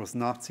pandemic was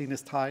not seen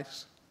as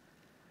tight,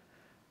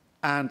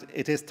 and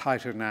it is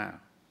tighter now.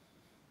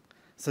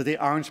 So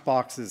the orange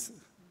boxes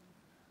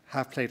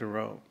have played a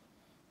role.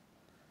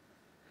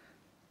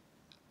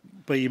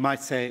 But you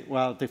might say,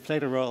 well, they've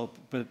played a role,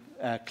 but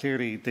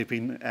clearly they've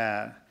been,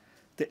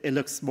 it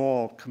looks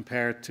small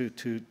compared to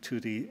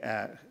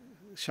the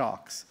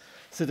shocks.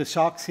 So the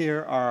shocks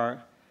here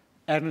are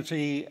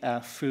energy,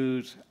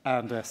 food,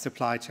 and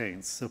supply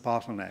chains, so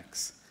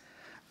bottlenecks.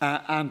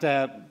 And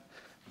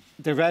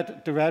the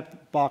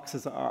red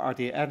boxes are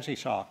the energy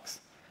shocks.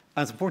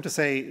 And it's important to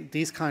say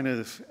these kind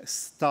of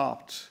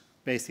stopped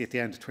basically at the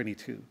end of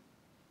 22.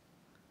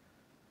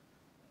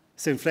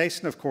 So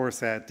inflation, of course,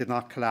 did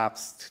not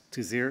collapse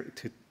to zero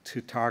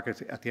to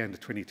target at the end of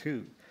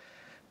 22,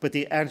 but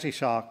the energy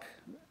shock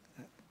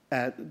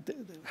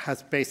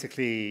has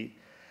basically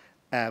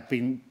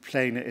been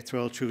playing its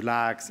role through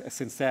lags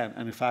since then,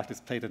 and in fact,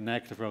 it's played a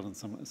negative role in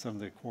some of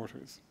the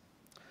quarters.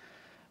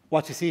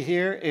 What you see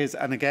here is,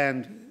 and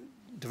again,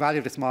 the value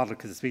of this model,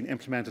 because it's been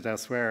implemented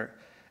elsewhere,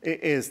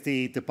 is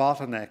the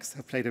bottlenecks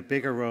have played a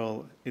bigger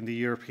role in the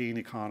European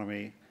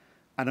economy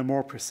and a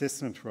more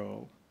persistent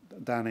role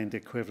than in the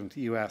equivalent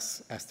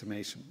US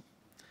estimation.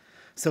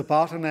 So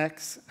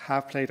bottlenecks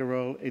have played a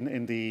role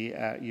in the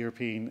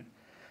European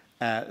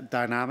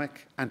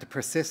dynamic, and the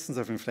persistence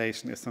of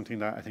inflation is something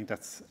that I think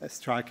that's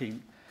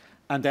striking.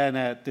 And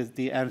then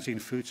the energy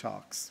and food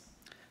shocks.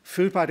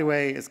 Food, by the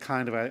way, is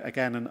kind of,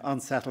 again, an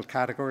unsettled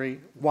category.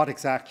 What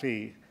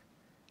exactly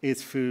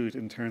is food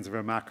in terms of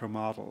a macro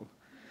model?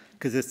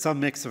 Because it's some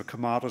mix of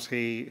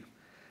commodity,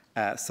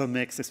 some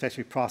mix,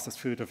 especially processed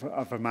food,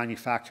 of a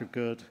manufactured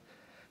good,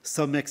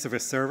 some mix of a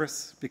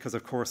service, because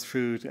of course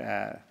food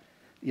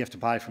you have to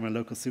buy from a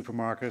local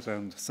supermarket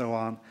and so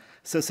on.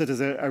 So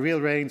there's a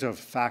real range of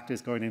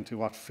factors going into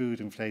what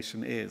food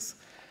inflation is.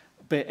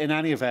 But in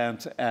any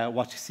event,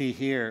 what you see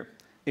here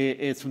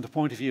is from the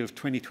point of view of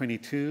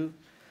 2022,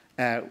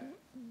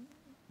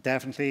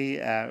 definitely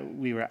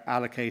we were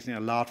allocating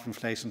a lot of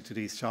inflation to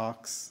these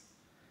shocks.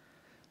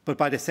 But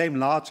by the same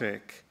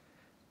logic,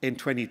 in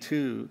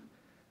 22,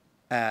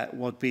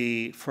 would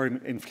be for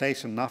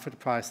inflation, not for the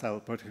price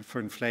level, but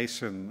for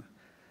inflation,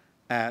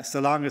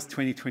 so long as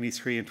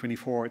 2023 and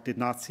 24 did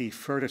not see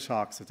further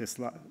shocks of this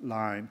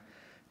line,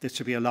 there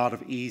should be a lot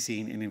of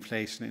easing in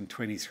inflation in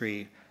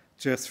 23,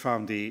 just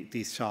from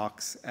these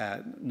shocks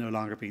no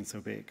longer being so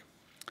big.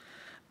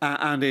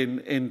 And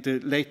in the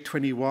late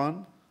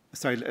 22,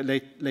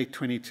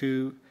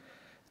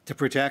 The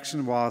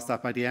projection was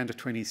that by the end of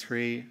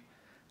 23,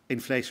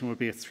 inflation would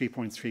be at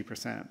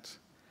 3.3%.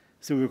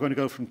 So we were going to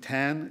go from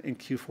 10 in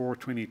Q4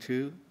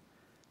 22,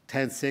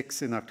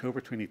 10.6 in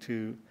October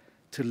 22,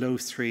 to low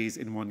threes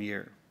in 1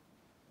 year.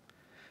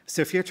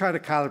 So if you're trying to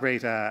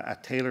calibrate a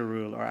Taylor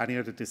rule or any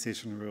other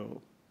decision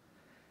rule,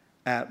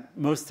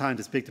 most of the time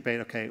there's big debate,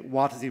 okay,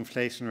 what is the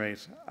inflation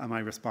rate am I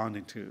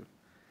responding to?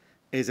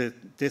 Is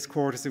it this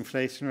quarter's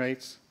inflation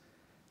rate,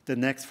 the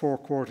next 4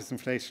 quarters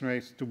inflation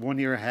rate, the 1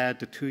 year ahead,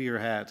 the 2 year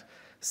ahead?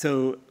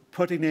 So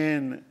putting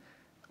in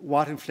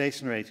what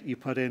inflation rate you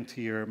put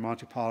into your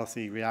monetary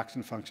policy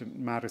reaction function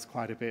matters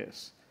quite a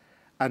bit.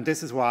 And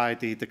this is why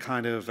the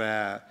kind of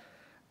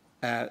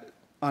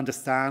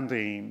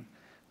understanding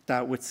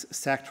that with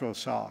sectoral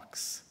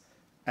shocks,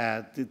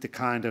 the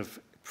kind of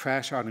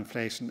pressure on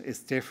inflation is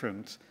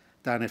different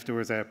than if there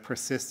was a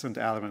persistent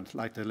element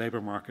like the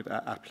labour market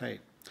at play.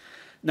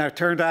 Now, it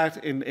turned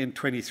out in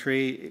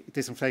 23,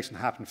 this inflation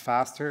happened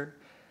faster.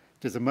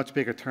 There's a much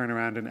bigger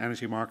turnaround in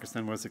energy markets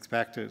than was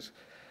expected.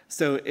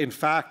 So, in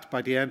fact,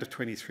 by the end of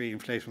 23,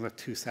 inflation was at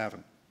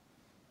 2.7.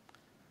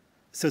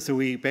 So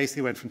we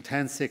basically went from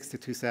 10.6 to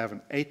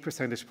 2.7, 8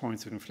 percentage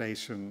points of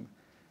inflation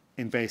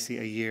in basically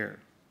a year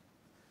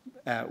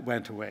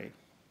went away.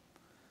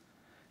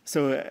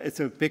 So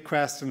it's a big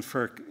question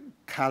for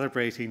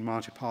calibrating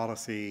monetary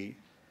policy,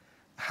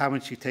 how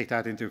much you take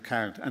that into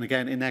account. And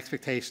again, in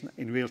expectation,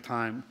 in real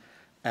time,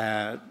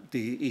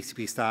 the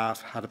ECB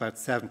staff had about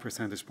 7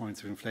 percentage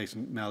points of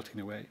inflation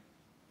melting away.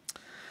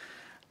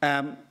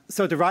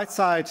 So the right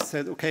side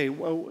said, okay,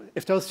 well,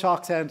 if those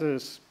shocks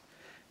ended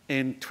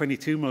in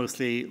 22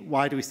 mostly,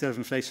 why do we still have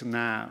inflation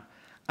now?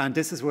 And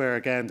this is where,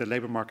 again, the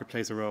labour market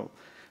plays a role.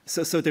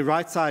 So the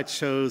right side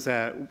shows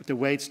the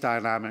wage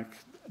dynamic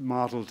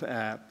modelled,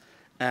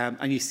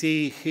 and you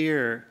see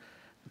here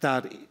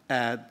that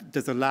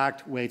there's a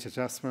lagged wage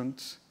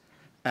adjustment,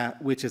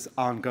 which is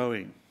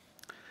ongoing.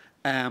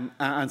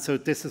 And so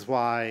this is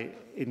why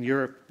in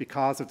Europe,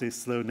 because of the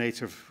slow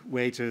nature of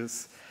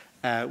wages,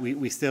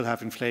 we still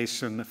have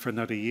inflation for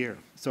another year.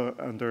 So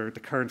under the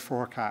current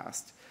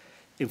forecast,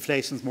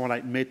 inflation is more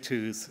like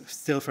mid-twos,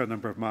 still for a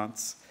number of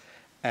months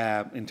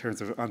in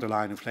terms of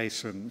underlying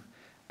inflation,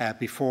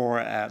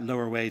 before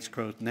lower wage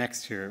growth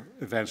next year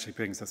eventually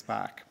brings us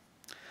back.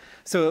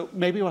 So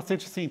maybe what's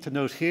interesting to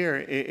note here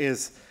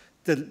is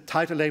the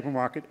tighter labour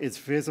market is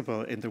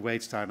visible in the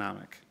wage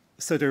dynamic.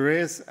 So there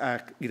is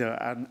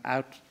an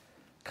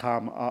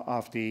outcome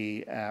of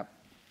the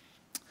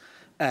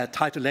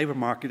tighter labour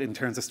market in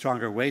terms of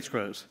stronger wage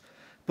growth.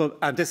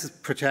 And this is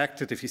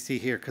projected, if you see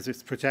here, because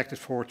it's projected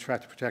forward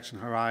throughout the projection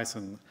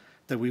horizon,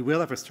 that we will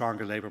have a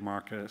stronger labour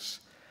market.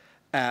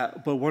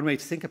 But one way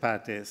to think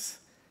about this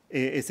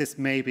is this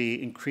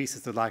maybe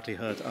increases the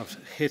likelihood of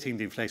hitting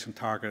the inflation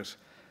target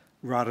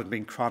rather than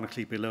being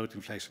chronically below the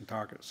inflation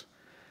target.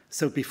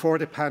 So before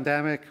the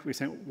pandemic, we were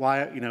saying,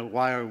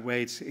 why are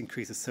wage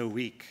increases so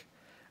weak?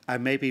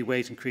 And maybe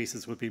wage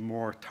increases will be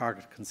more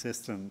target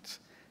consistent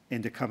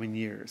in the coming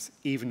years,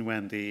 even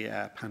when the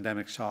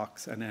pandemic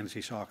shocks and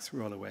energy shocks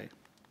roll away.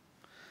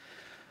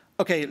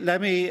 Okay, let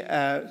me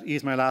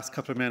use my last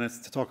couple of minutes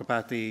to talk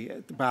about the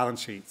balance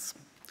sheets.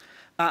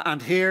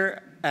 And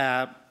here,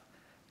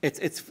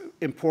 it's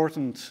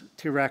important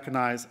to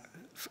recognize,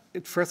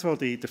 first of all,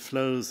 the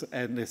flows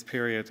in this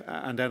period,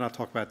 and then I'll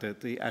talk about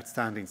the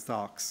outstanding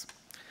stocks.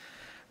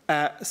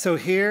 So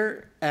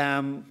here,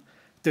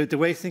 the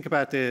way to think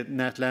about the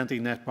net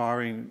lending, net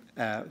borrowing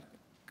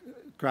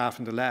graph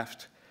on the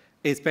left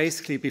is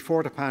basically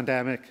before the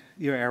pandemic,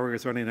 your area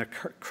was running a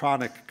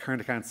chronic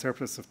current account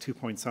surplus of 2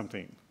 point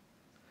something.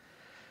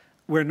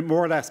 We're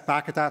more or less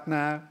back at that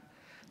now.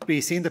 But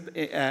you see in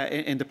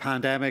the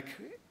pandemic,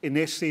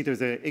 initially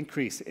there's an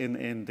increase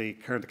in the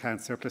current account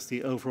surplus,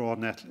 the overall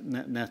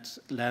net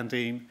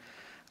lending.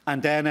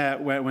 And then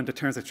when the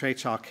terms of trade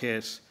shock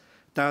hit,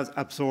 that was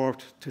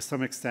absorbed to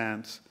some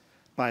extent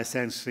by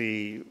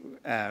essentially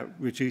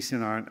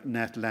reducing our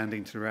net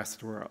lending to the rest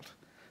of the world.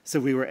 So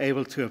we were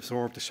able to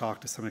absorb the shock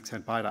to some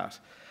extent by that.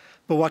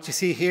 But what you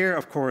see here,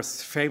 of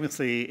course,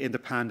 famously in the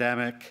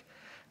pandemic,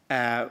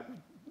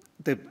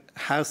 the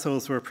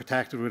households were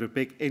protected with a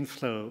big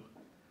inflow,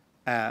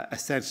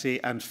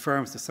 essentially, and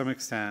firms to some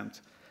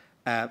extent,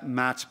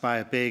 matched by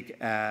a big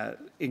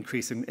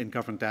increase in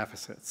government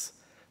deficits.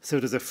 So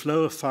there's a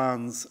flow of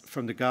funds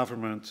from the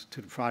government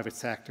to the private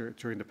sector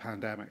during the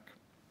pandemic.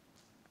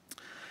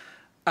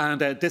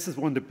 And this is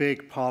one of the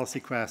big policy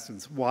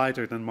questions,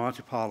 wider than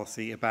monetary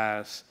policy,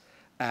 about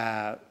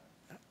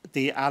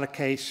the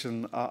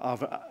allocation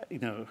of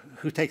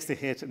who takes the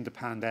hit in the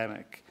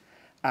pandemic,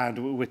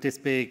 and with this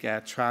big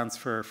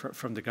transfer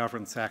from the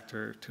government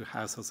sector to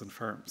households and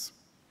firms.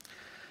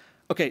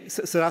 Okay,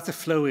 so that's a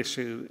flow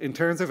issue. In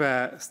terms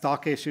of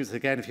stock issues,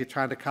 again, if you're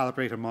trying to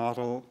calibrate a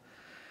model,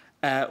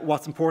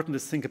 what's important to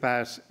think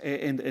about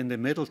in the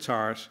middle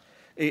chart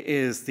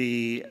is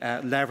the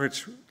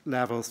leverage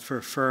levels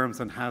for firms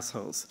and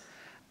households.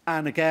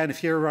 And again,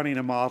 if you're running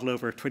a model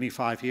over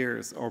 25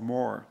 years or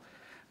more,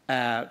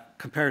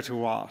 compared to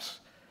what?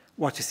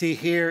 What you see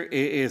here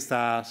is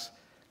that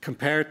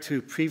compared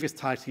to previous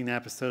tightening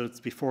episodes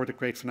before the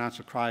great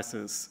financial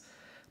crisis,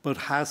 both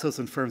households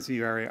and firms in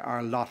the area are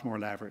a lot more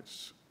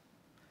leveraged.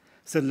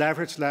 So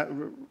leverage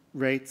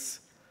rates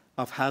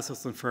of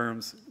households and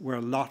firms were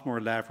a lot more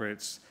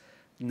leveraged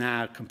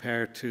now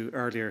compared to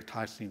earlier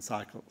tightening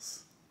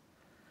cycles.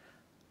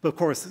 But of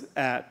course,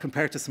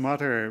 compared to some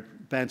other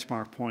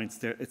benchmark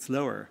points, it's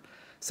lower.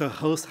 So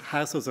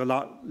households are a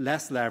lot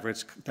less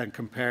leveraged than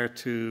compared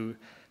to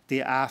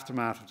the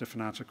aftermath of the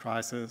financial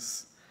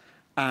crisis.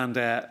 And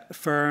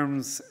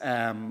firms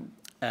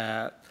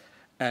have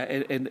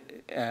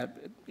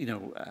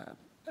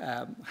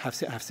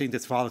seen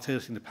this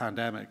volatility in the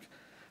pandemic,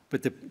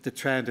 but the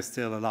trend is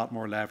still a lot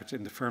more leverage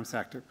in the firm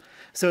sector.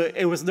 So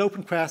it was an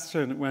open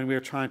question when we were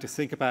trying to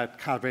think about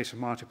calibration of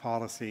monetary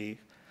policy.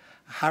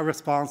 How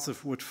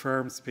responsive would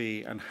firms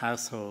be and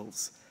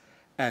households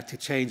to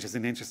changes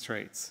in interest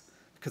rates?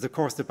 Because, of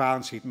course, the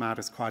balance sheet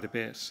matters quite a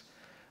bit.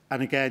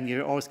 And again,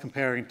 you're always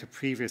comparing to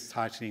previous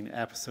tightening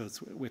episodes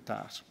with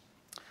that.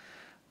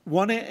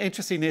 One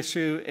interesting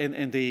issue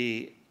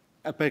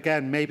but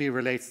again, maybe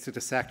relates to the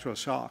sectoral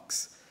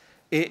shocks,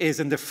 is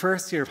in the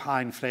first year of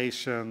high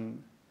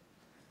inflation,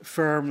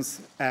 firms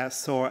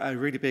saw a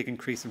really big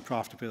increase in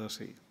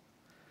profitability.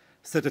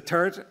 So the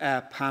third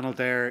panel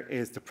there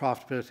is the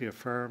profitability of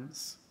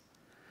firms.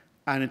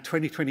 And in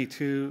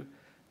 2022,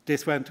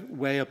 this went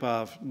way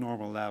above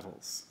normal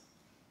levels.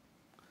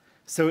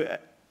 So,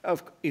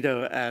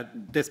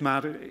 this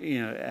matter,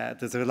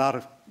 there's a lot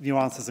of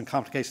nuances and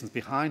complications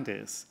behind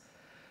this.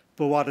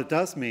 But what it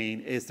does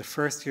mean is the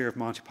first year of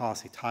monetary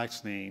policy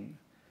tightening,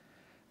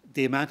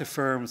 the amount of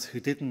firms who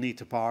didn't need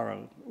to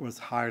borrow was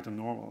higher than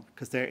normal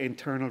because their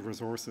internal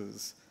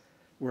resources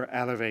were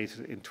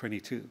elevated in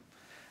 22.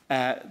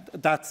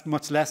 That's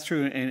much less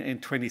true in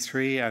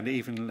 23 and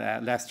even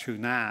less true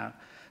now.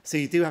 So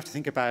you do have to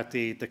think about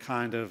the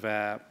kind of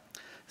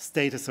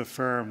status of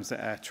firms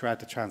throughout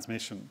the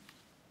transmission.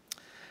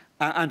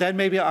 And then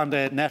maybe on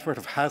the net worth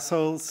of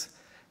households,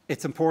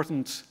 it's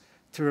important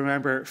to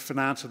remember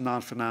financial and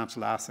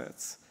non-financial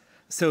assets.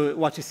 So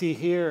what you see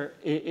here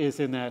is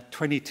in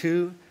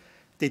 22,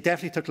 they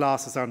definitely took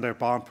losses on their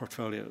bond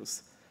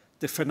portfolios.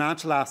 The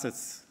financial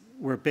assets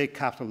were big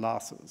capital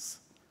losses.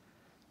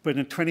 But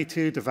in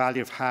 22, the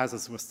value of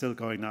houses was still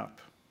going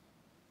up.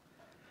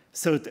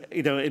 So,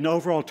 in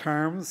overall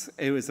terms,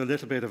 it was a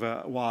little bit of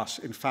a wash.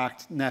 In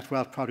fact, net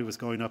wealth probably was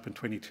going up in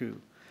 22.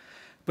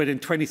 But in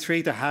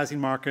 23, the housing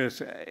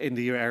market in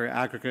the euro area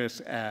aggregate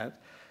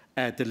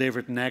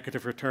delivered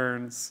negative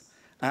returns.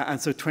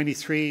 And so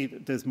 23,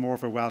 there's more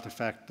of a wealth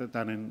effect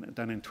than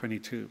in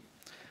 22.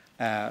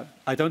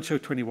 I don't show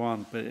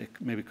 21, but it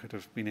maybe could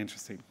have been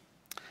interesting.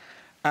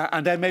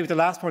 And then maybe the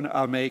last point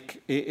I'll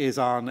make is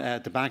on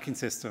the banking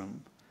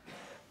system.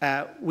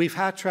 We've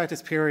had throughout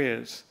this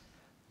period,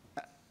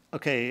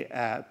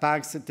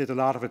 banks did a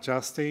lot of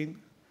adjusting,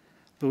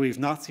 but we've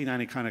not seen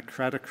any kind of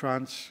credit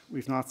crunch.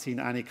 We've not seen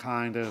any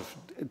kind of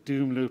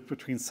doom loop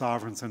between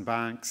sovereigns and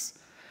banks.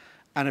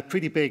 And a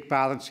pretty big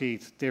balance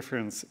sheet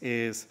difference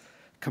is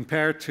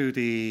compared to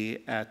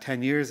the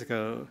 10 years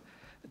ago,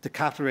 the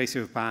capital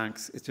ratio of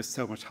banks is just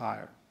so much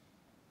higher.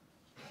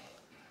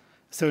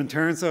 So in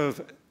terms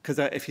of, because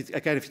if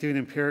you're doing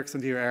empirics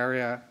in your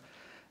area,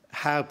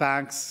 how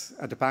banks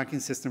and the banking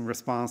system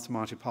responds to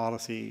monetary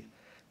policy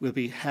will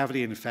be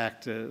heavily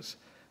affected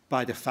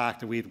by the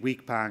fact that we had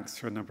weak banks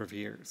for a number of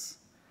years.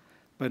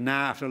 But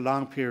now, after a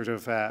long period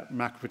of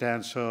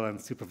macroprudential and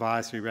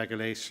supervisory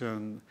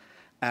regulation,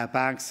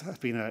 banks have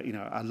been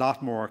a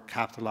lot more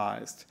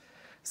capitalized.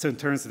 So in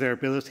terms of their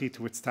ability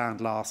to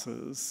withstand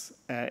losses,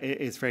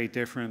 it is very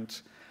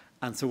different.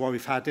 And so what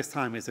we've had this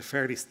time is a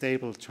fairly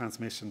stable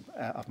transmission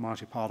of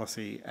monetary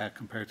policy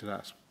compared to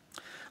that.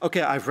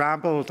 Okay, I've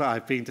rambled,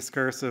 I've been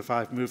discursive,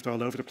 I've moved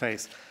all over the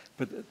place,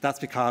 but that's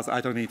because I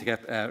don't need to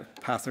get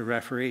past a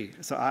referee.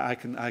 So I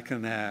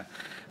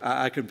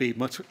can be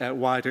much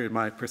wider in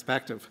my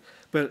perspective.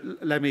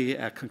 But let me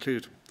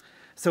conclude.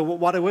 So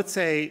what I would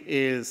say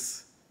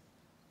is,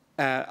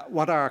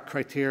 what are our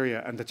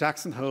criteria? And the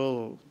Jackson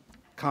Hole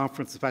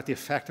conference is about the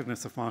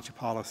effectiveness of monetary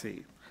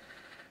policy.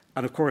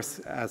 And of course,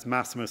 as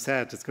Massimo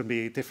said, there's going to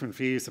be different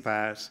views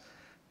about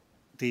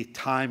the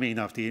timing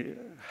of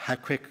how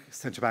quick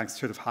central banks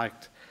should have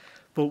hiked.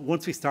 But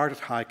once we started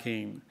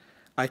hiking,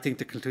 I think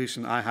the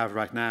conclusion I have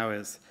right now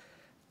is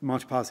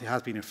monetary policy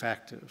has been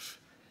effective.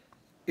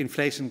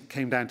 Inflation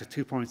came down to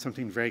 2 point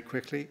something very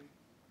quickly,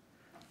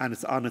 and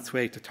it's on its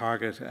way to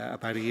target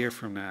about a year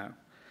from now.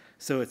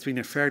 So it's been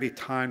a fairly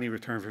timely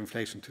return of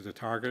inflation to the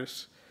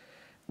target.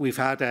 We've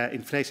had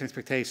inflation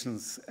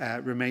expectations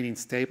remaining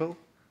stable.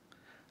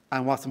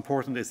 And what's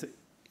important is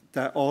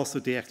that also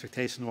the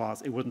expectation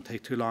was it wouldn't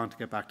take too long to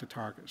get back to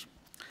target.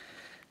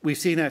 We've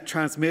seen a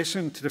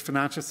transmission to the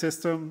financial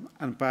system,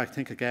 and I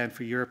think again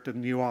for Europe the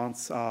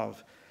nuance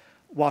of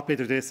what bit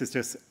of this is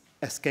just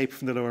escape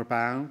from the lower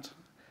bound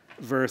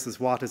versus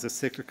what is a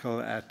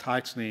cyclical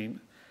tightening.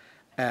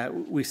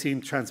 We've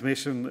seen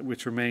transmission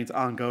which remains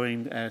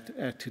ongoing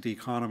to the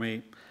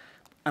economy.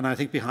 And I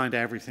think behind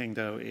everything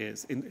though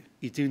is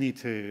you do need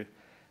to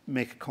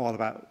make a call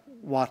about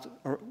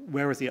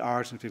where was the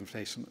origin of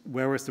inflation?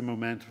 Where was the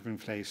momentum of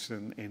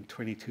inflation in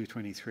 22,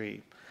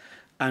 23?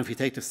 And if you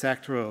take the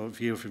sectoral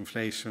view of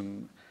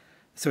inflation,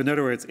 so in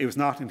other words, it was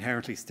not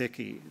inherently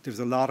sticky. There was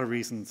a lot of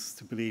reasons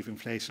to believe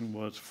inflation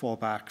would fall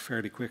back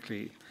fairly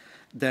quickly.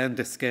 Then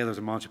the scale of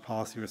the monetary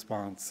policy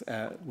response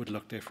would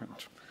look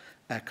different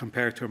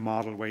compared to a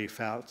model where you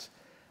felt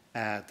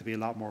to be a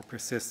lot more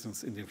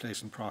persistence in the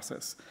inflation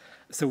process.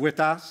 So with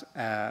that,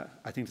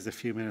 I think there's a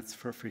few minutes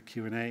for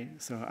Q&A,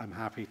 so I'm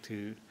happy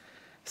to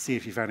see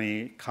if you have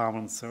any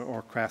comments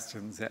or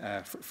questions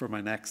for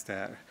my next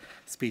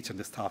speech on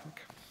this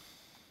topic.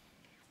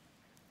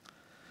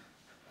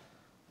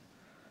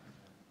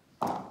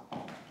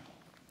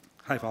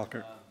 Hi,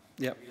 Volker.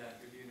 Yeah.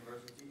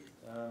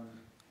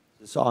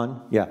 It's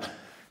on? Yeah.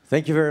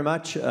 Thank you very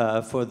much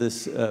for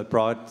this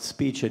broad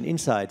speech and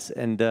insights.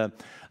 And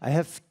I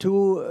have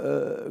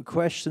two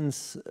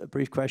questions,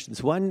 brief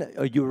questions. One,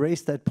 you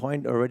raised that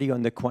point already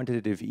on the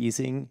quantitative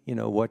easing, you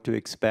know, what to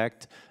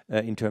expect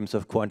in terms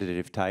of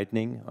quantitative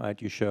tightening, right?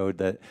 You showed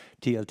that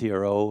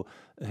TLTRO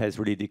has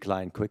really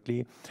declined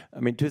quickly. I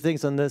mean, two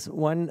things on this.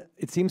 One,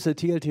 it seems that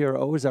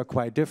TLTROs are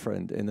quite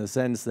different in the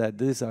sense that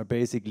these are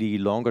basically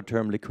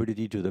longer-term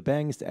liquidity to the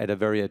banks at a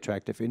very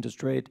attractive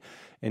interest rate.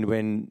 And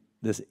when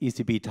this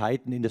ECB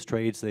tightened interest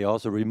rates, they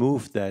also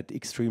removed that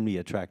extremely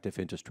attractive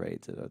interest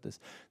rate,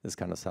 this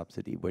kind of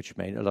subsidy, which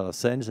made a lot of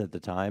sense at the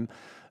time,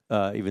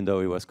 even though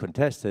it was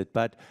contested.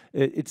 But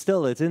it's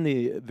in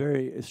the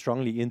very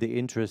strongly in the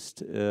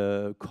interest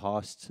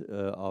cost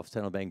of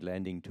central bank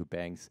lending to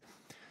banks.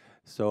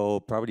 So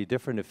probably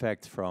different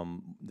effects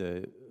from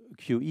the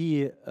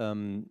QE,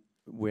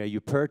 where you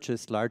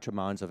purchase large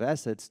amounts of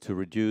assets to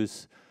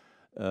reduce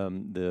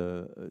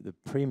the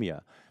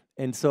premia.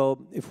 And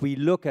so if we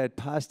look at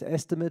past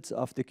estimates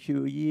of the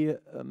QE,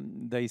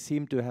 they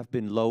seem to have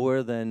been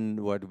lower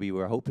than what we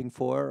were hoping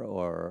for,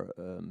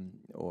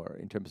 or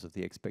in terms of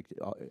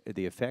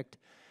the effect.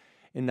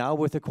 And now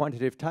with the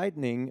quantitative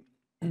tightening,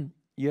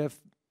 you have,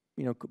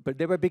 you know, but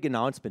there were big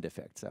announcement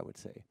effects, I would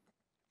say.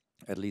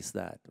 At least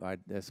that, right?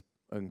 There's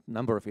a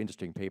number of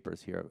interesting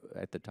papers here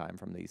at the time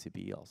from the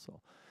ECB also.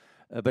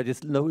 But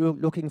it's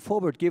looking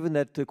forward, given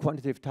that the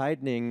quantitative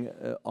tightening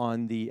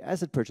on the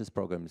asset purchase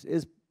programs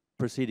is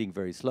proceeding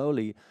very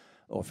slowly,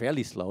 or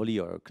fairly slowly,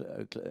 or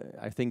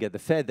I think at the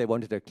Fed they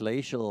wanted a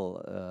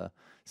glacial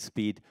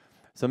speed.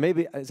 So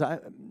maybe,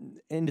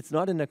 and it's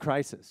not in a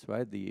crisis,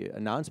 right? The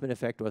announcement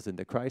effect was in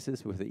the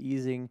crisis with the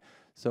easing.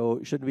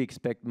 So should we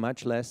expect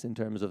much less in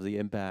terms of the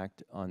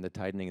impact on the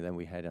tightening than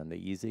we had on the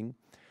easing?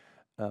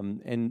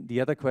 And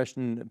the other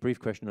question, a brief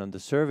question on the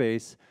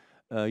surveys,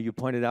 you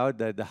pointed out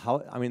that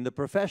the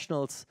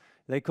professionals,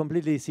 they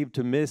completely seem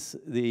to miss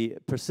the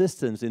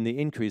persistence in the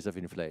increase of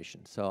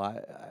inflation. So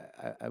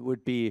I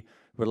would be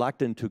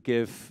reluctant to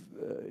give,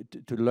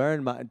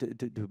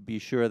 to be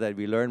sure that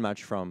we learn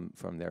much from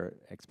their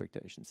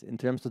expectations. In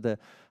terms of the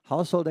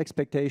household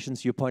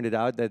expectations, you pointed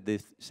out that the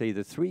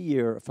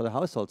 3-year for the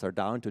households are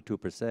down to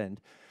 2%.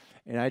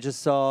 And I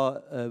just saw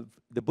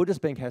the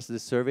Bundesbank has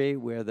this survey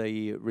where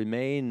they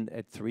remain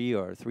at 3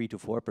 to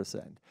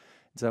 4%.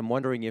 So I'm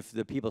wondering if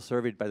the people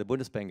surveyed by the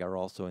Bundesbank are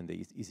also in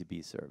the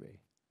ECB survey.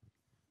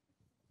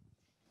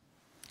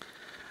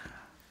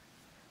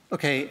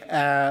 Okay.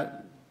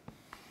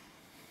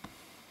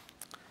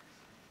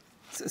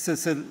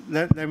 So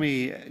let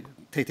me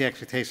take the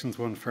expectations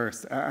one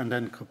first and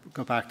then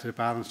go back to the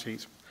balance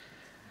sheet.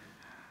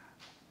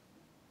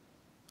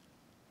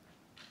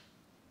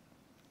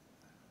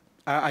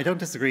 I don't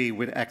disagree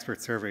with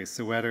expert surveys,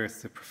 so whether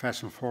it's the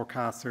professional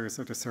forecasters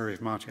or the survey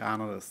of monetary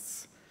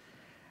analysts,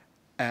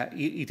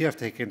 you do have to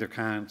take into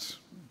account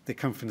they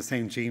come from the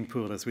same gene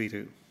pool as we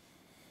do.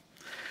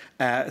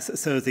 But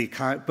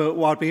what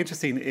would be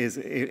interesting is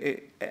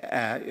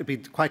it'd be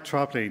quite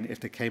troubling if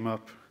they came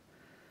up.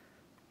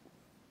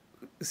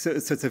 So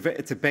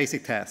it's a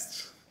basic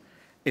test.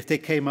 If they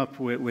came up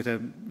with a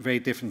very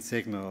different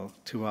signal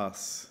to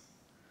us,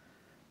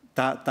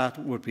 that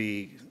would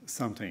be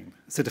something.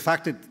 So the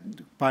fact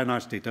that by and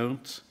large they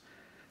don't,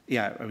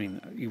 yeah, I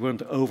mean, you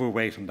wouldn't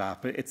overweight on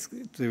that, but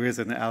there is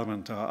an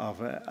element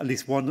of at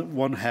least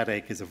one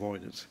headache is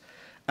avoided,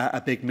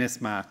 a big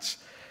mismatch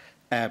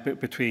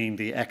between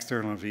the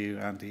external view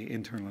and the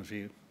internal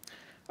view.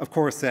 Of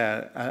course,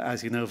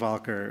 as you know,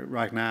 Volker,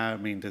 right now, I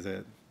mean,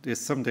 there's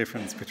some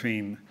difference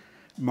between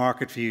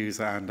market views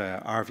and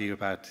our view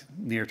about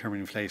near-term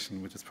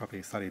inflation, which is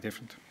probably slightly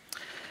different.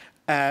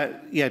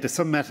 Yeah, there's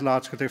some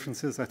methodological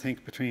differences, I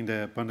think, between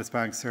the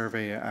Bundesbank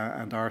survey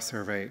and our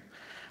survey.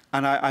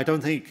 And I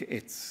don't think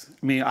I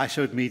mean, I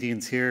showed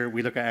medians here,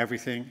 we look at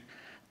everything.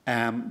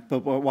 But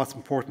what's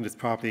important is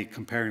probably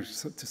comparing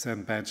to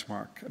some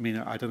benchmark. I mean,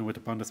 I don't know with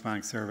the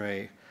Bundesbank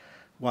survey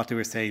what they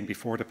were saying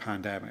before the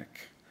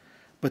pandemic.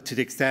 But to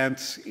the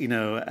extent, you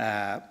know,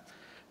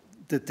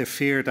 the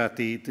fear that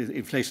the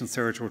inflation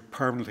surge would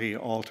permanently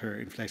alter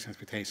inflation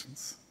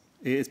expectations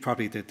is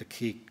probably the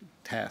key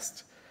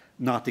test.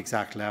 Not the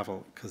exact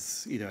level,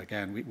 because, you know,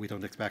 again, we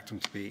don't expect them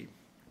to be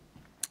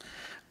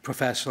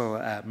professional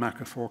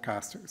macro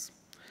forecasters.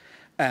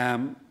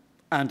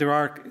 And there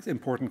are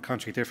important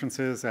country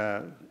differences.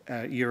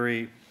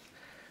 Yuri,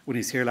 when he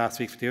was here last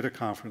week for the other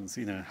conference,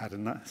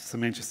 had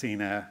some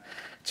interesting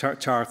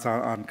charts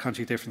on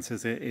country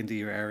differences in the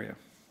euro area.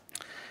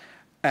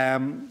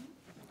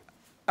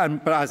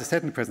 But as I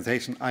said in the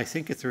presentation, I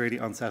think it's a really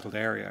unsettled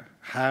area.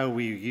 How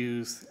we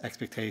use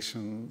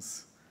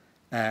expectations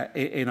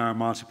in our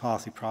monetary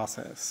policy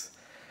process.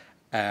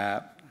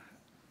 I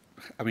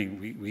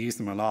mean, we use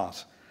them a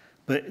lot,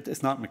 but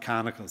it's not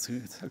mechanical. So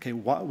it's, okay,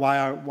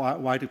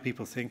 why do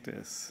people think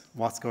this?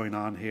 What's going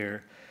on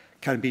here?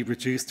 Can it be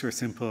reduced to a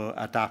simple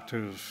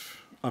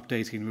adaptive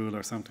updating rule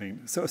or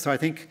something? So I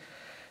think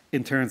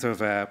in terms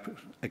of,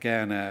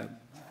 again,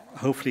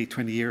 hopefully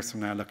 20 years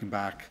from now, looking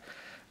back,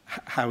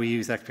 how we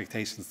use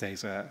expectations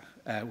data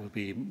will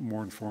be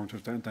more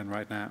informative than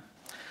right now.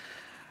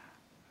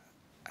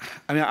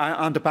 I mean,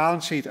 on the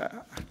balance sheet,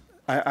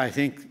 I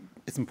think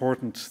it's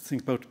important to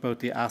think both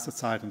the asset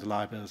side and the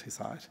liability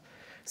side.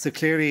 So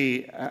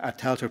clearly, a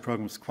TLTRO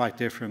program is quite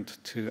different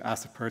to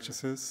asset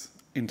purchases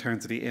in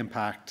terms of the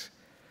impact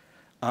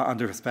on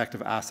the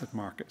respective asset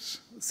market.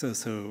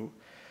 So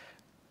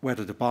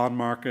whether the bond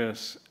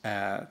market,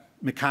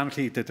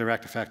 mechanically the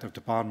direct effect of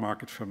the bond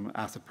market from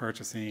asset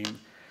purchasing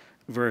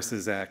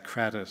versus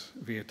credit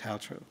via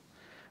TLTRO.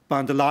 But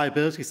on the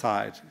liability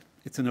side,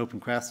 it's an open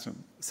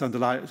question. So on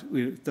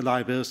the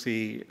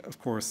liability, of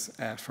course,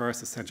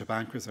 first is central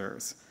bank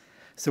reserves.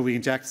 So we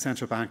inject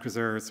central bank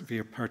reserves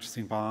via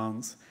purchasing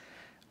bonds.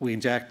 We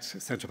inject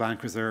central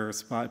bank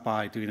reserves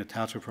by doing a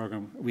TLTRO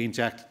program. We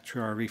inject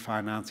through our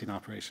refinancing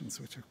operations,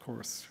 which are, of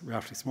course,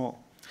 relatively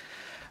small.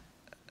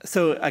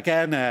 So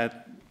again,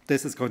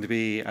 this is going to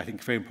be, I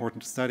think, very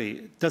important to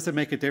study. Does it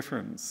make a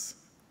difference?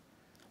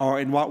 Or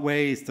in what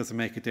ways does it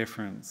make a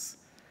difference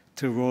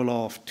to roll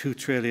off 2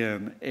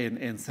 trillion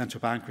in central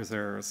bank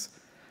reserves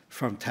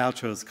from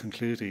TLTROs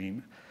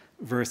concluding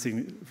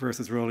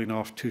versus rolling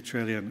off 2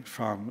 trillion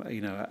from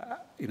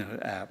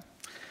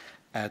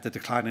the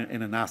decline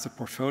in an asset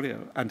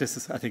portfolio? And this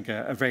is, I think,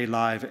 a very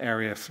live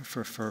area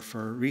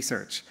for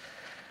research.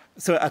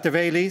 So at the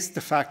very least,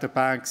 the fact that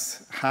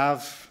banks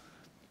have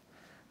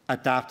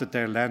adapted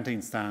their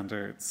lending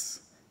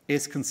standards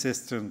is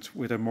consistent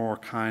with a more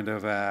kind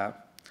of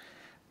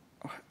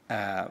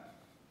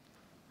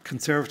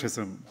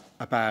conservatism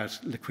about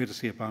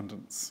liquidity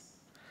abundance.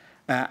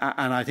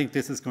 And I think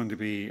this is going to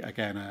be,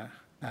 again,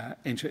 an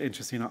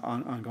interesting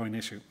ongoing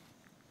issue.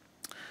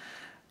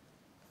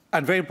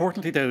 And very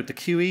importantly, though, the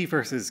QE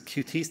versus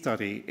QT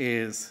study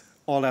is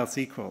all else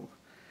equal.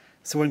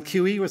 So when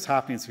QE was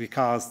happening, it's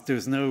because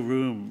there's no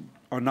room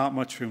or not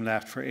much room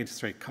left for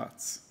interest rate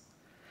cuts.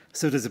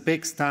 So there's a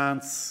big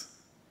stance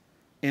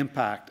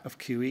impact of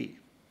QE.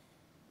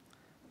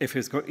 If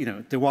it's,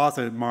 there was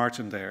a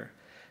margin there.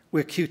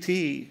 With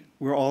QT,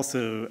 we're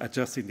also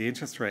adjusting the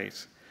interest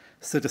rate.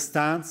 So the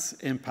stance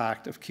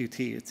impact of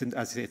QT,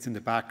 as you say, it's in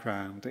the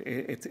background.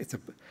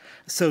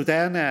 So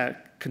then,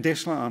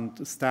 conditional on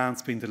the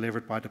stance being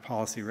delivered by the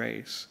policy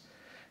rate,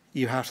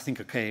 you have to think,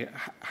 okay,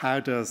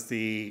 how does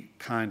the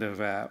kind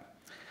of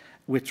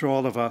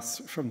withdrawal of us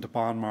from the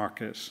bond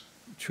market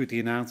through the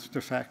announcement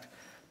effect,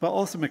 but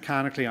also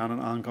mechanically on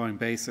an ongoing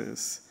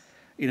basis,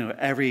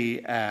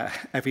 every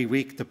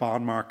week the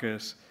bond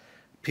market,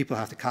 people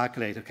have to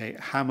calculate, okay,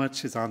 how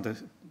much is on the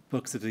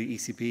books of the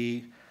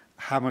ECB,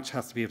 how much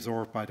has to be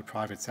absorbed by the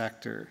private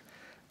sector,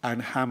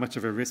 and how much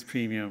of a risk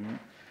premium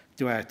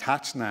do I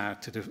attach now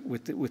to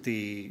with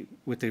the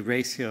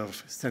ratio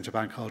of central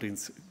bank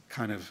holdings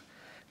kind of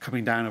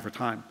coming down over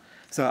time.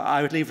 So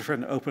I would leave it for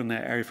an open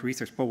area for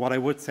research. But what I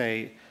would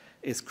say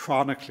is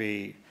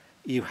chronically,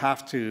 you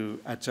have to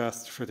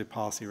adjust for the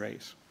policy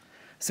rate.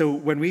 So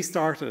when we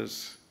started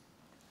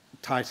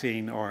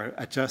tightening or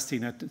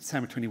adjusting at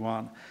December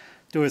 21,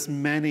 there was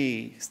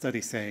many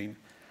studies saying,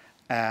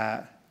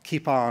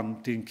 keep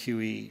on doing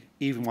QE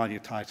even while you're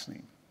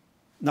tightening.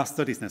 Not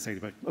studies necessarily,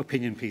 but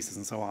opinion pieces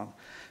and so on.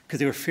 Because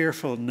they were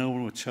fearful no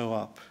one would show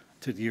up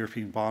to the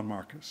European bond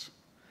market.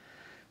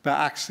 But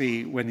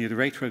actually, when the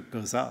rate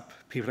goes up,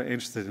 people are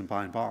interested in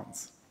buying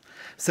bonds.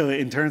 So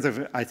in terms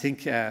of, I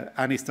think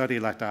any study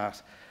like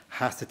that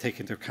has to take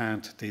into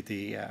account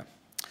the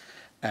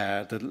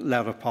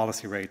level of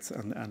policy rates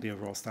and the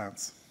overall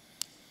stance.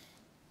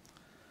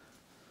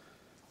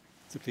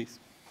 So please.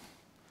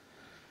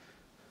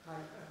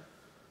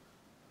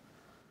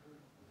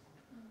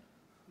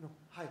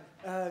 Hi,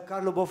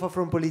 Carlo Boffa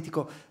from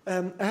Politico.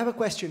 I have a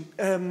question.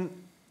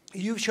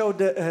 You showed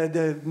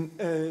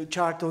the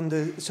chart on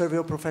the survey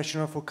of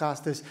professional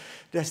forecasters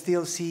that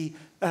still see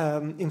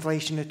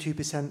inflation at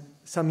 2%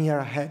 some year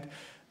ahead.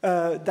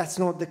 That's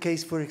not the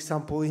case, for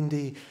example, in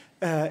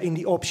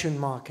the option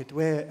market,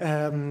 where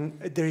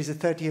there is a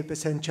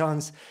 38%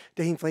 chance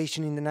the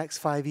inflation in the next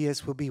 5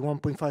 years will be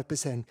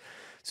 1.5%.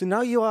 So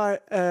now you are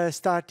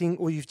starting,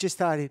 or you've just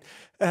started,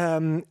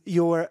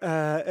 your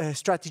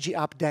strategy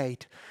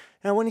update.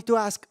 And I wanted to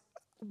ask,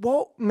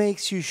 what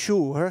makes you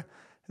sure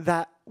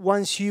that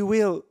once you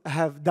will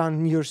have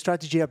done your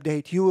strategy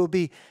update, you will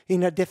be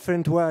in a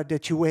different world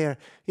that you were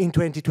in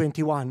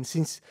 2021,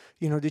 since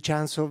the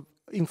chance of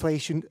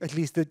inflation, at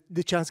least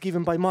the chance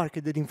given by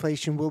market that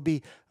inflation will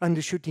be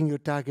undershooting your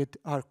target,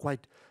 are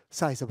quite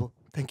sizable?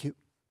 Thank you.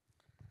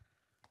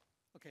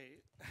 Okay,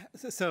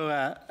 so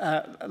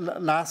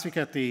last week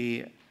at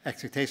the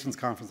expectations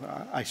conference,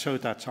 I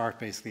showed that chart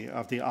basically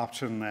of the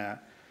option.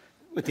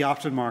 With the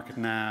option market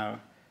now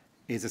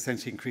is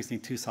essentially increasingly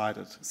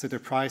two-sided. So they're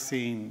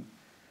pricing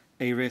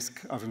a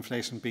risk of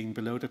inflation being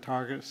below the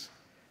target.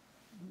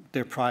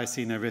 They're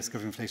pricing a risk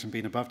of inflation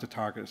being above the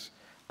target.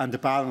 And the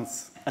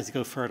balance, as you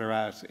go further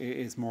out,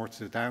 is more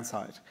to the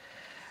downside.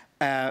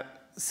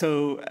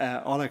 So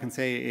all I can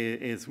say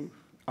is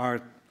our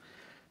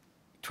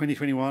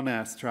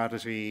 2021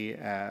 strategy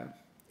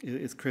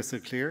is crystal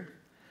clear.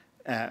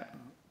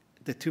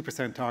 The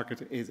 2%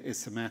 target is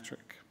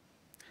symmetric.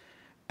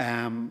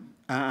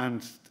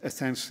 And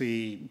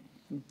essentially,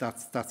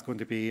 that's going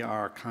to be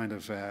our kind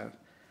of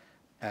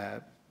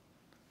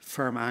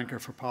firm anchor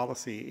for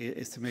policy,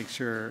 is to make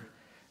sure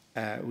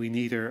we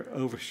neither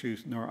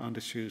overshoot nor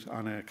undershoot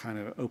on a kind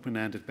of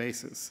open-ended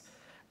basis.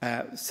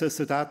 So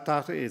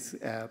that is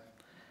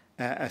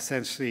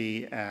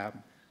essentially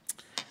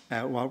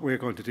what we're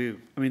going to do.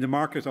 I mean, the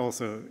market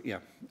also,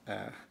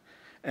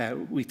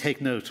 we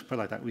take note, put it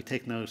like that, we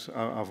take note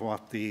of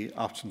what the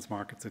options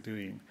markets are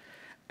doing.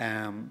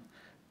 And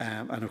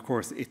of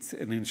course, it's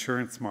an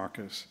insurance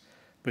market,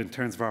 but in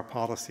terms of our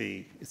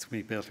policy, it's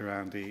going to be built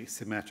around the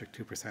symmetric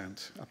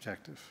 2%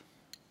 objective.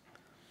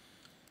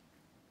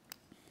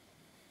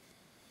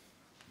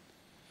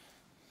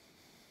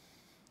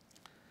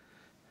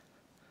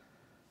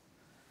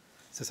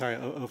 So sorry,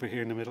 over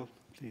here in the middle,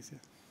 please. Yeah.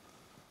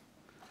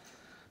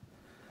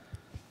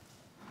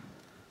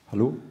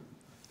 Hello,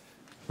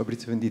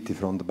 Fabrizio Venditti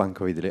from the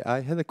Banco of Italy.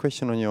 I had a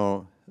question on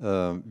your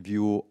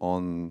view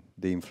on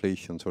the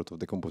inflation, sort of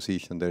the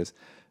composition. There's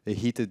a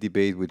heated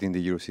debate within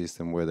the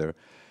Eurosystem whether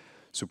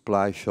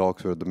supply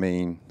shocks were the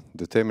main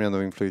determinant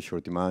of inflation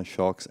or demand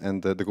shocks,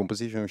 and the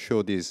composition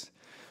showed this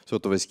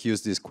sort of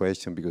excuse this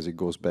question because it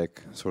goes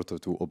back sort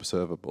of to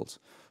observables,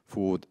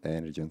 food,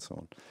 energy, and so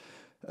on.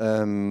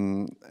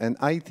 And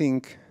I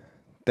think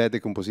that the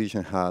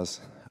composition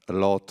has a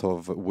lot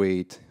of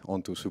weight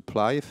onto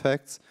supply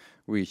effects,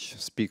 which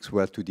speaks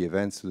well to the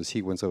events, to the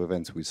sequence of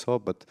events we saw.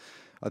 But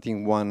I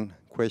think one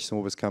question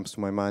always comes to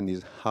my mind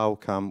is how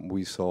come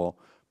we saw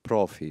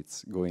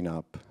profits going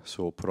up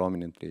so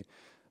prominently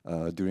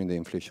during the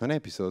inflation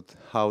episode?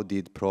 How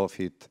did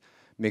profit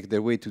make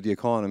their way to the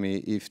economy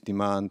if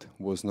demand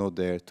was not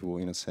there to,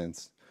 in a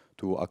sense,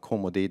 to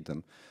accommodate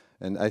them?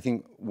 And I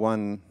think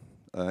one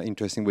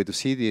interesting way to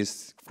see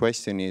this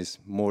question is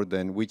more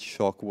than which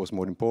shock was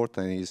more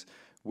important, is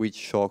which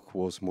shock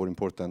was more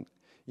important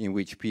in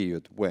which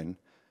period, when.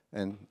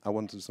 And I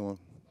wanted to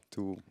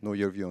know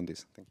your view on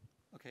this. Thank you.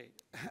 Okay,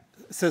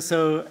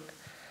 so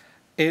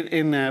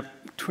in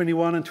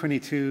 21 and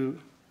 22,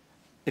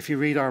 if you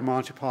read our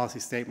monetary policy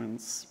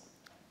statements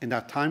in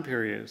that time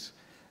period,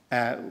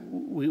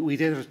 we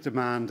did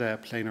demand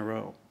playing a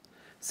role.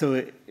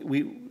 So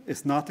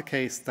it's not the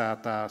case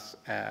that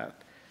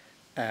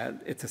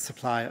it's a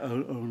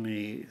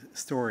supply-only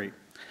story.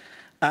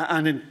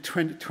 And in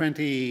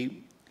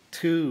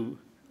 2022,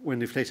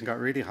 when inflation got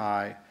really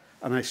high,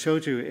 and I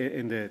showed you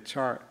in the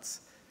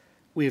charts,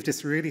 we have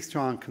this really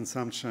strong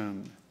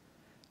consumption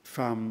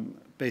from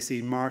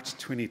basically March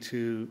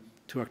 22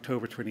 to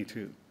October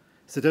 22.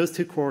 So those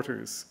 2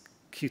 quarters,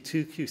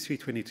 Q2, Q3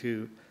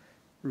 22,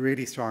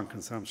 really strong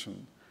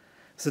consumption.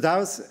 So that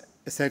was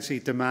essentially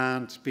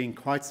demand being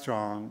quite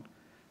strong.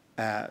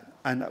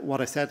 And what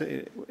I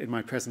said in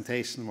my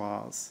presentation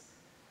was,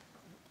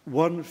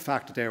 one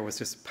factor there was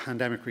just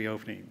pandemic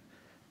reopening.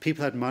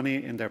 People had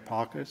money in their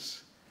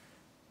pocket,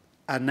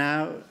 and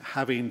now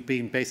having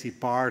been basically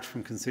barred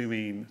from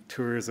consuming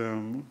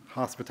tourism,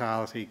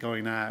 hospitality,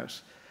 going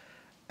out,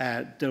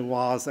 there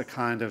was a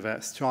kind of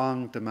a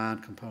strong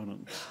demand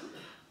component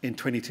in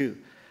 22.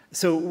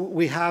 So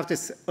we have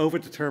this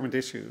overdetermined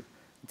issue.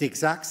 The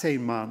exact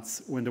same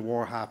months when the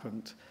war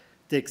happened,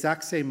 the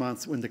exact same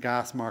months when the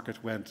gas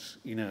market went,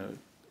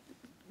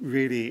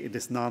 really in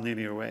this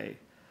non-linear way,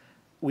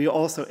 we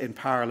also, in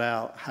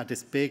parallel, had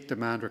this big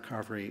demand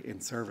recovery in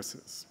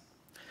services.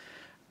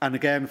 And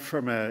again,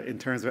 in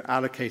terms of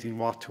allocating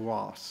what to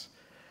what,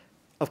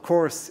 of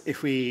course,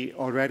 if we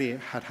already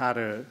had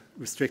a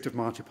restrictive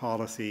monetary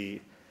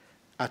policy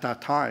at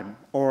that time,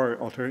 or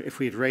if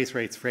we had raised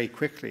rates very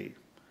quickly,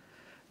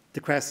 the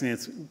question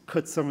is,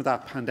 could some of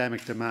that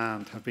pandemic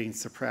demand have been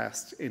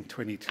suppressed in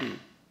 22?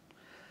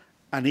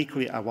 And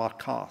equally, at what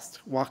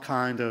cost? What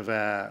kind of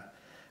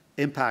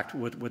impact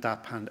would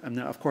that and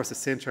of course, at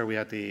Sintra, we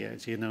had the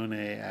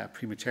Giannone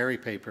Primatieri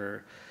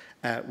paper,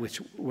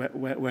 which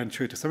went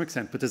through to some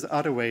extent, but there's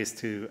other ways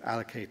to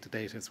allocate the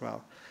data as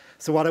well.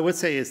 So what I would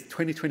say is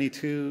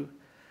 2022,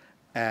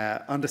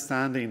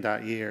 understanding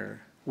that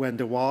year when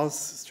there was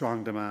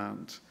strong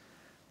demand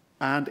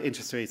and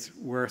interest rates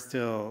were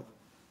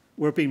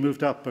being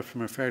moved up, but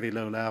from a fairly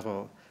low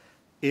level,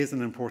 is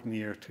an important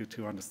year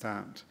to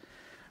understand.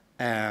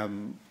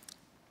 Then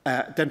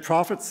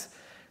profits,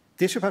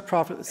 The issue about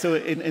profit, so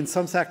in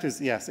some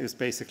sectors, yes, it was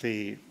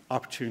basically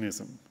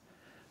opportunism.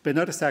 But in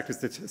other sectors,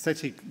 they're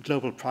essentially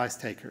global price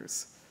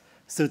takers.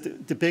 So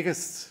the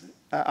biggest,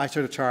 I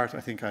showed a chart, I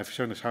think I've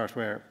shown a chart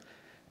where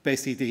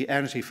basically the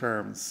energy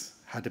firms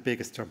had the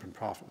biggest jump in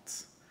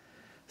profits.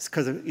 It's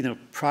because,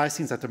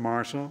 pricing's at the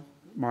marginal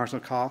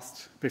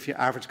cost, but if your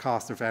average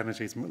cost of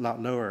energy is a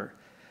lot lower,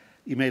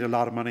 you made a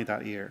lot of money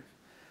that year.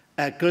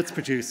 Goods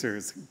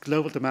producers,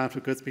 global demand for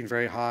goods being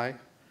very high,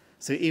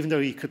 so even though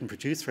you couldn't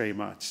produce very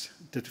much,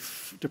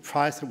 the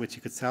price at which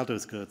you could sell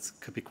those goods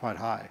could be quite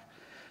high.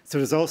 So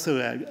there's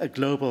also a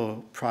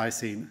global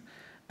pricing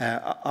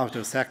of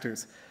those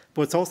sectors.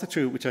 But it's also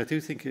true, which I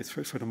do think is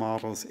for the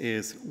models,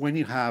 is when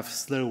you have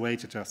slow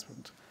wage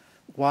adjustment.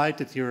 Why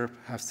did Europe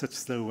have such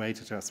slow wage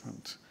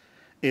adjustment?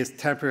 Is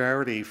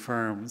temporarily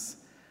firms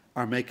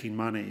are making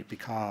money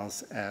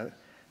because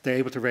they're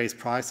able to raise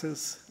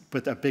prices,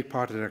 but a big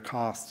part of their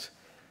cost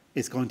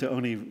is going to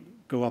only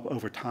go up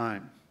over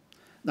time.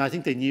 Now, I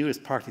think they knew it's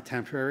partly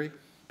temporary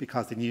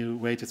because they knew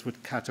wages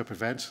would catch up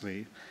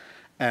eventually.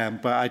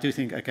 But I do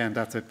think, again,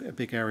 that's a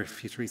big area for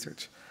future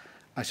research.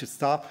 I should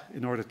stop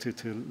in order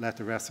to let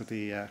the rest of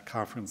the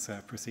conference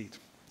proceed.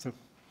 So,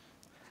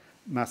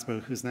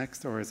 Massimo, who's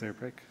next, or is there a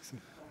break? So.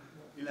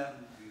 11.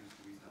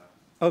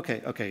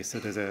 Okay, so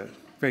there's a,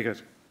 very good.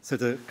 So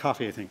the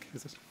coffee, I think,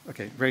 is it?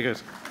 Okay, very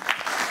good.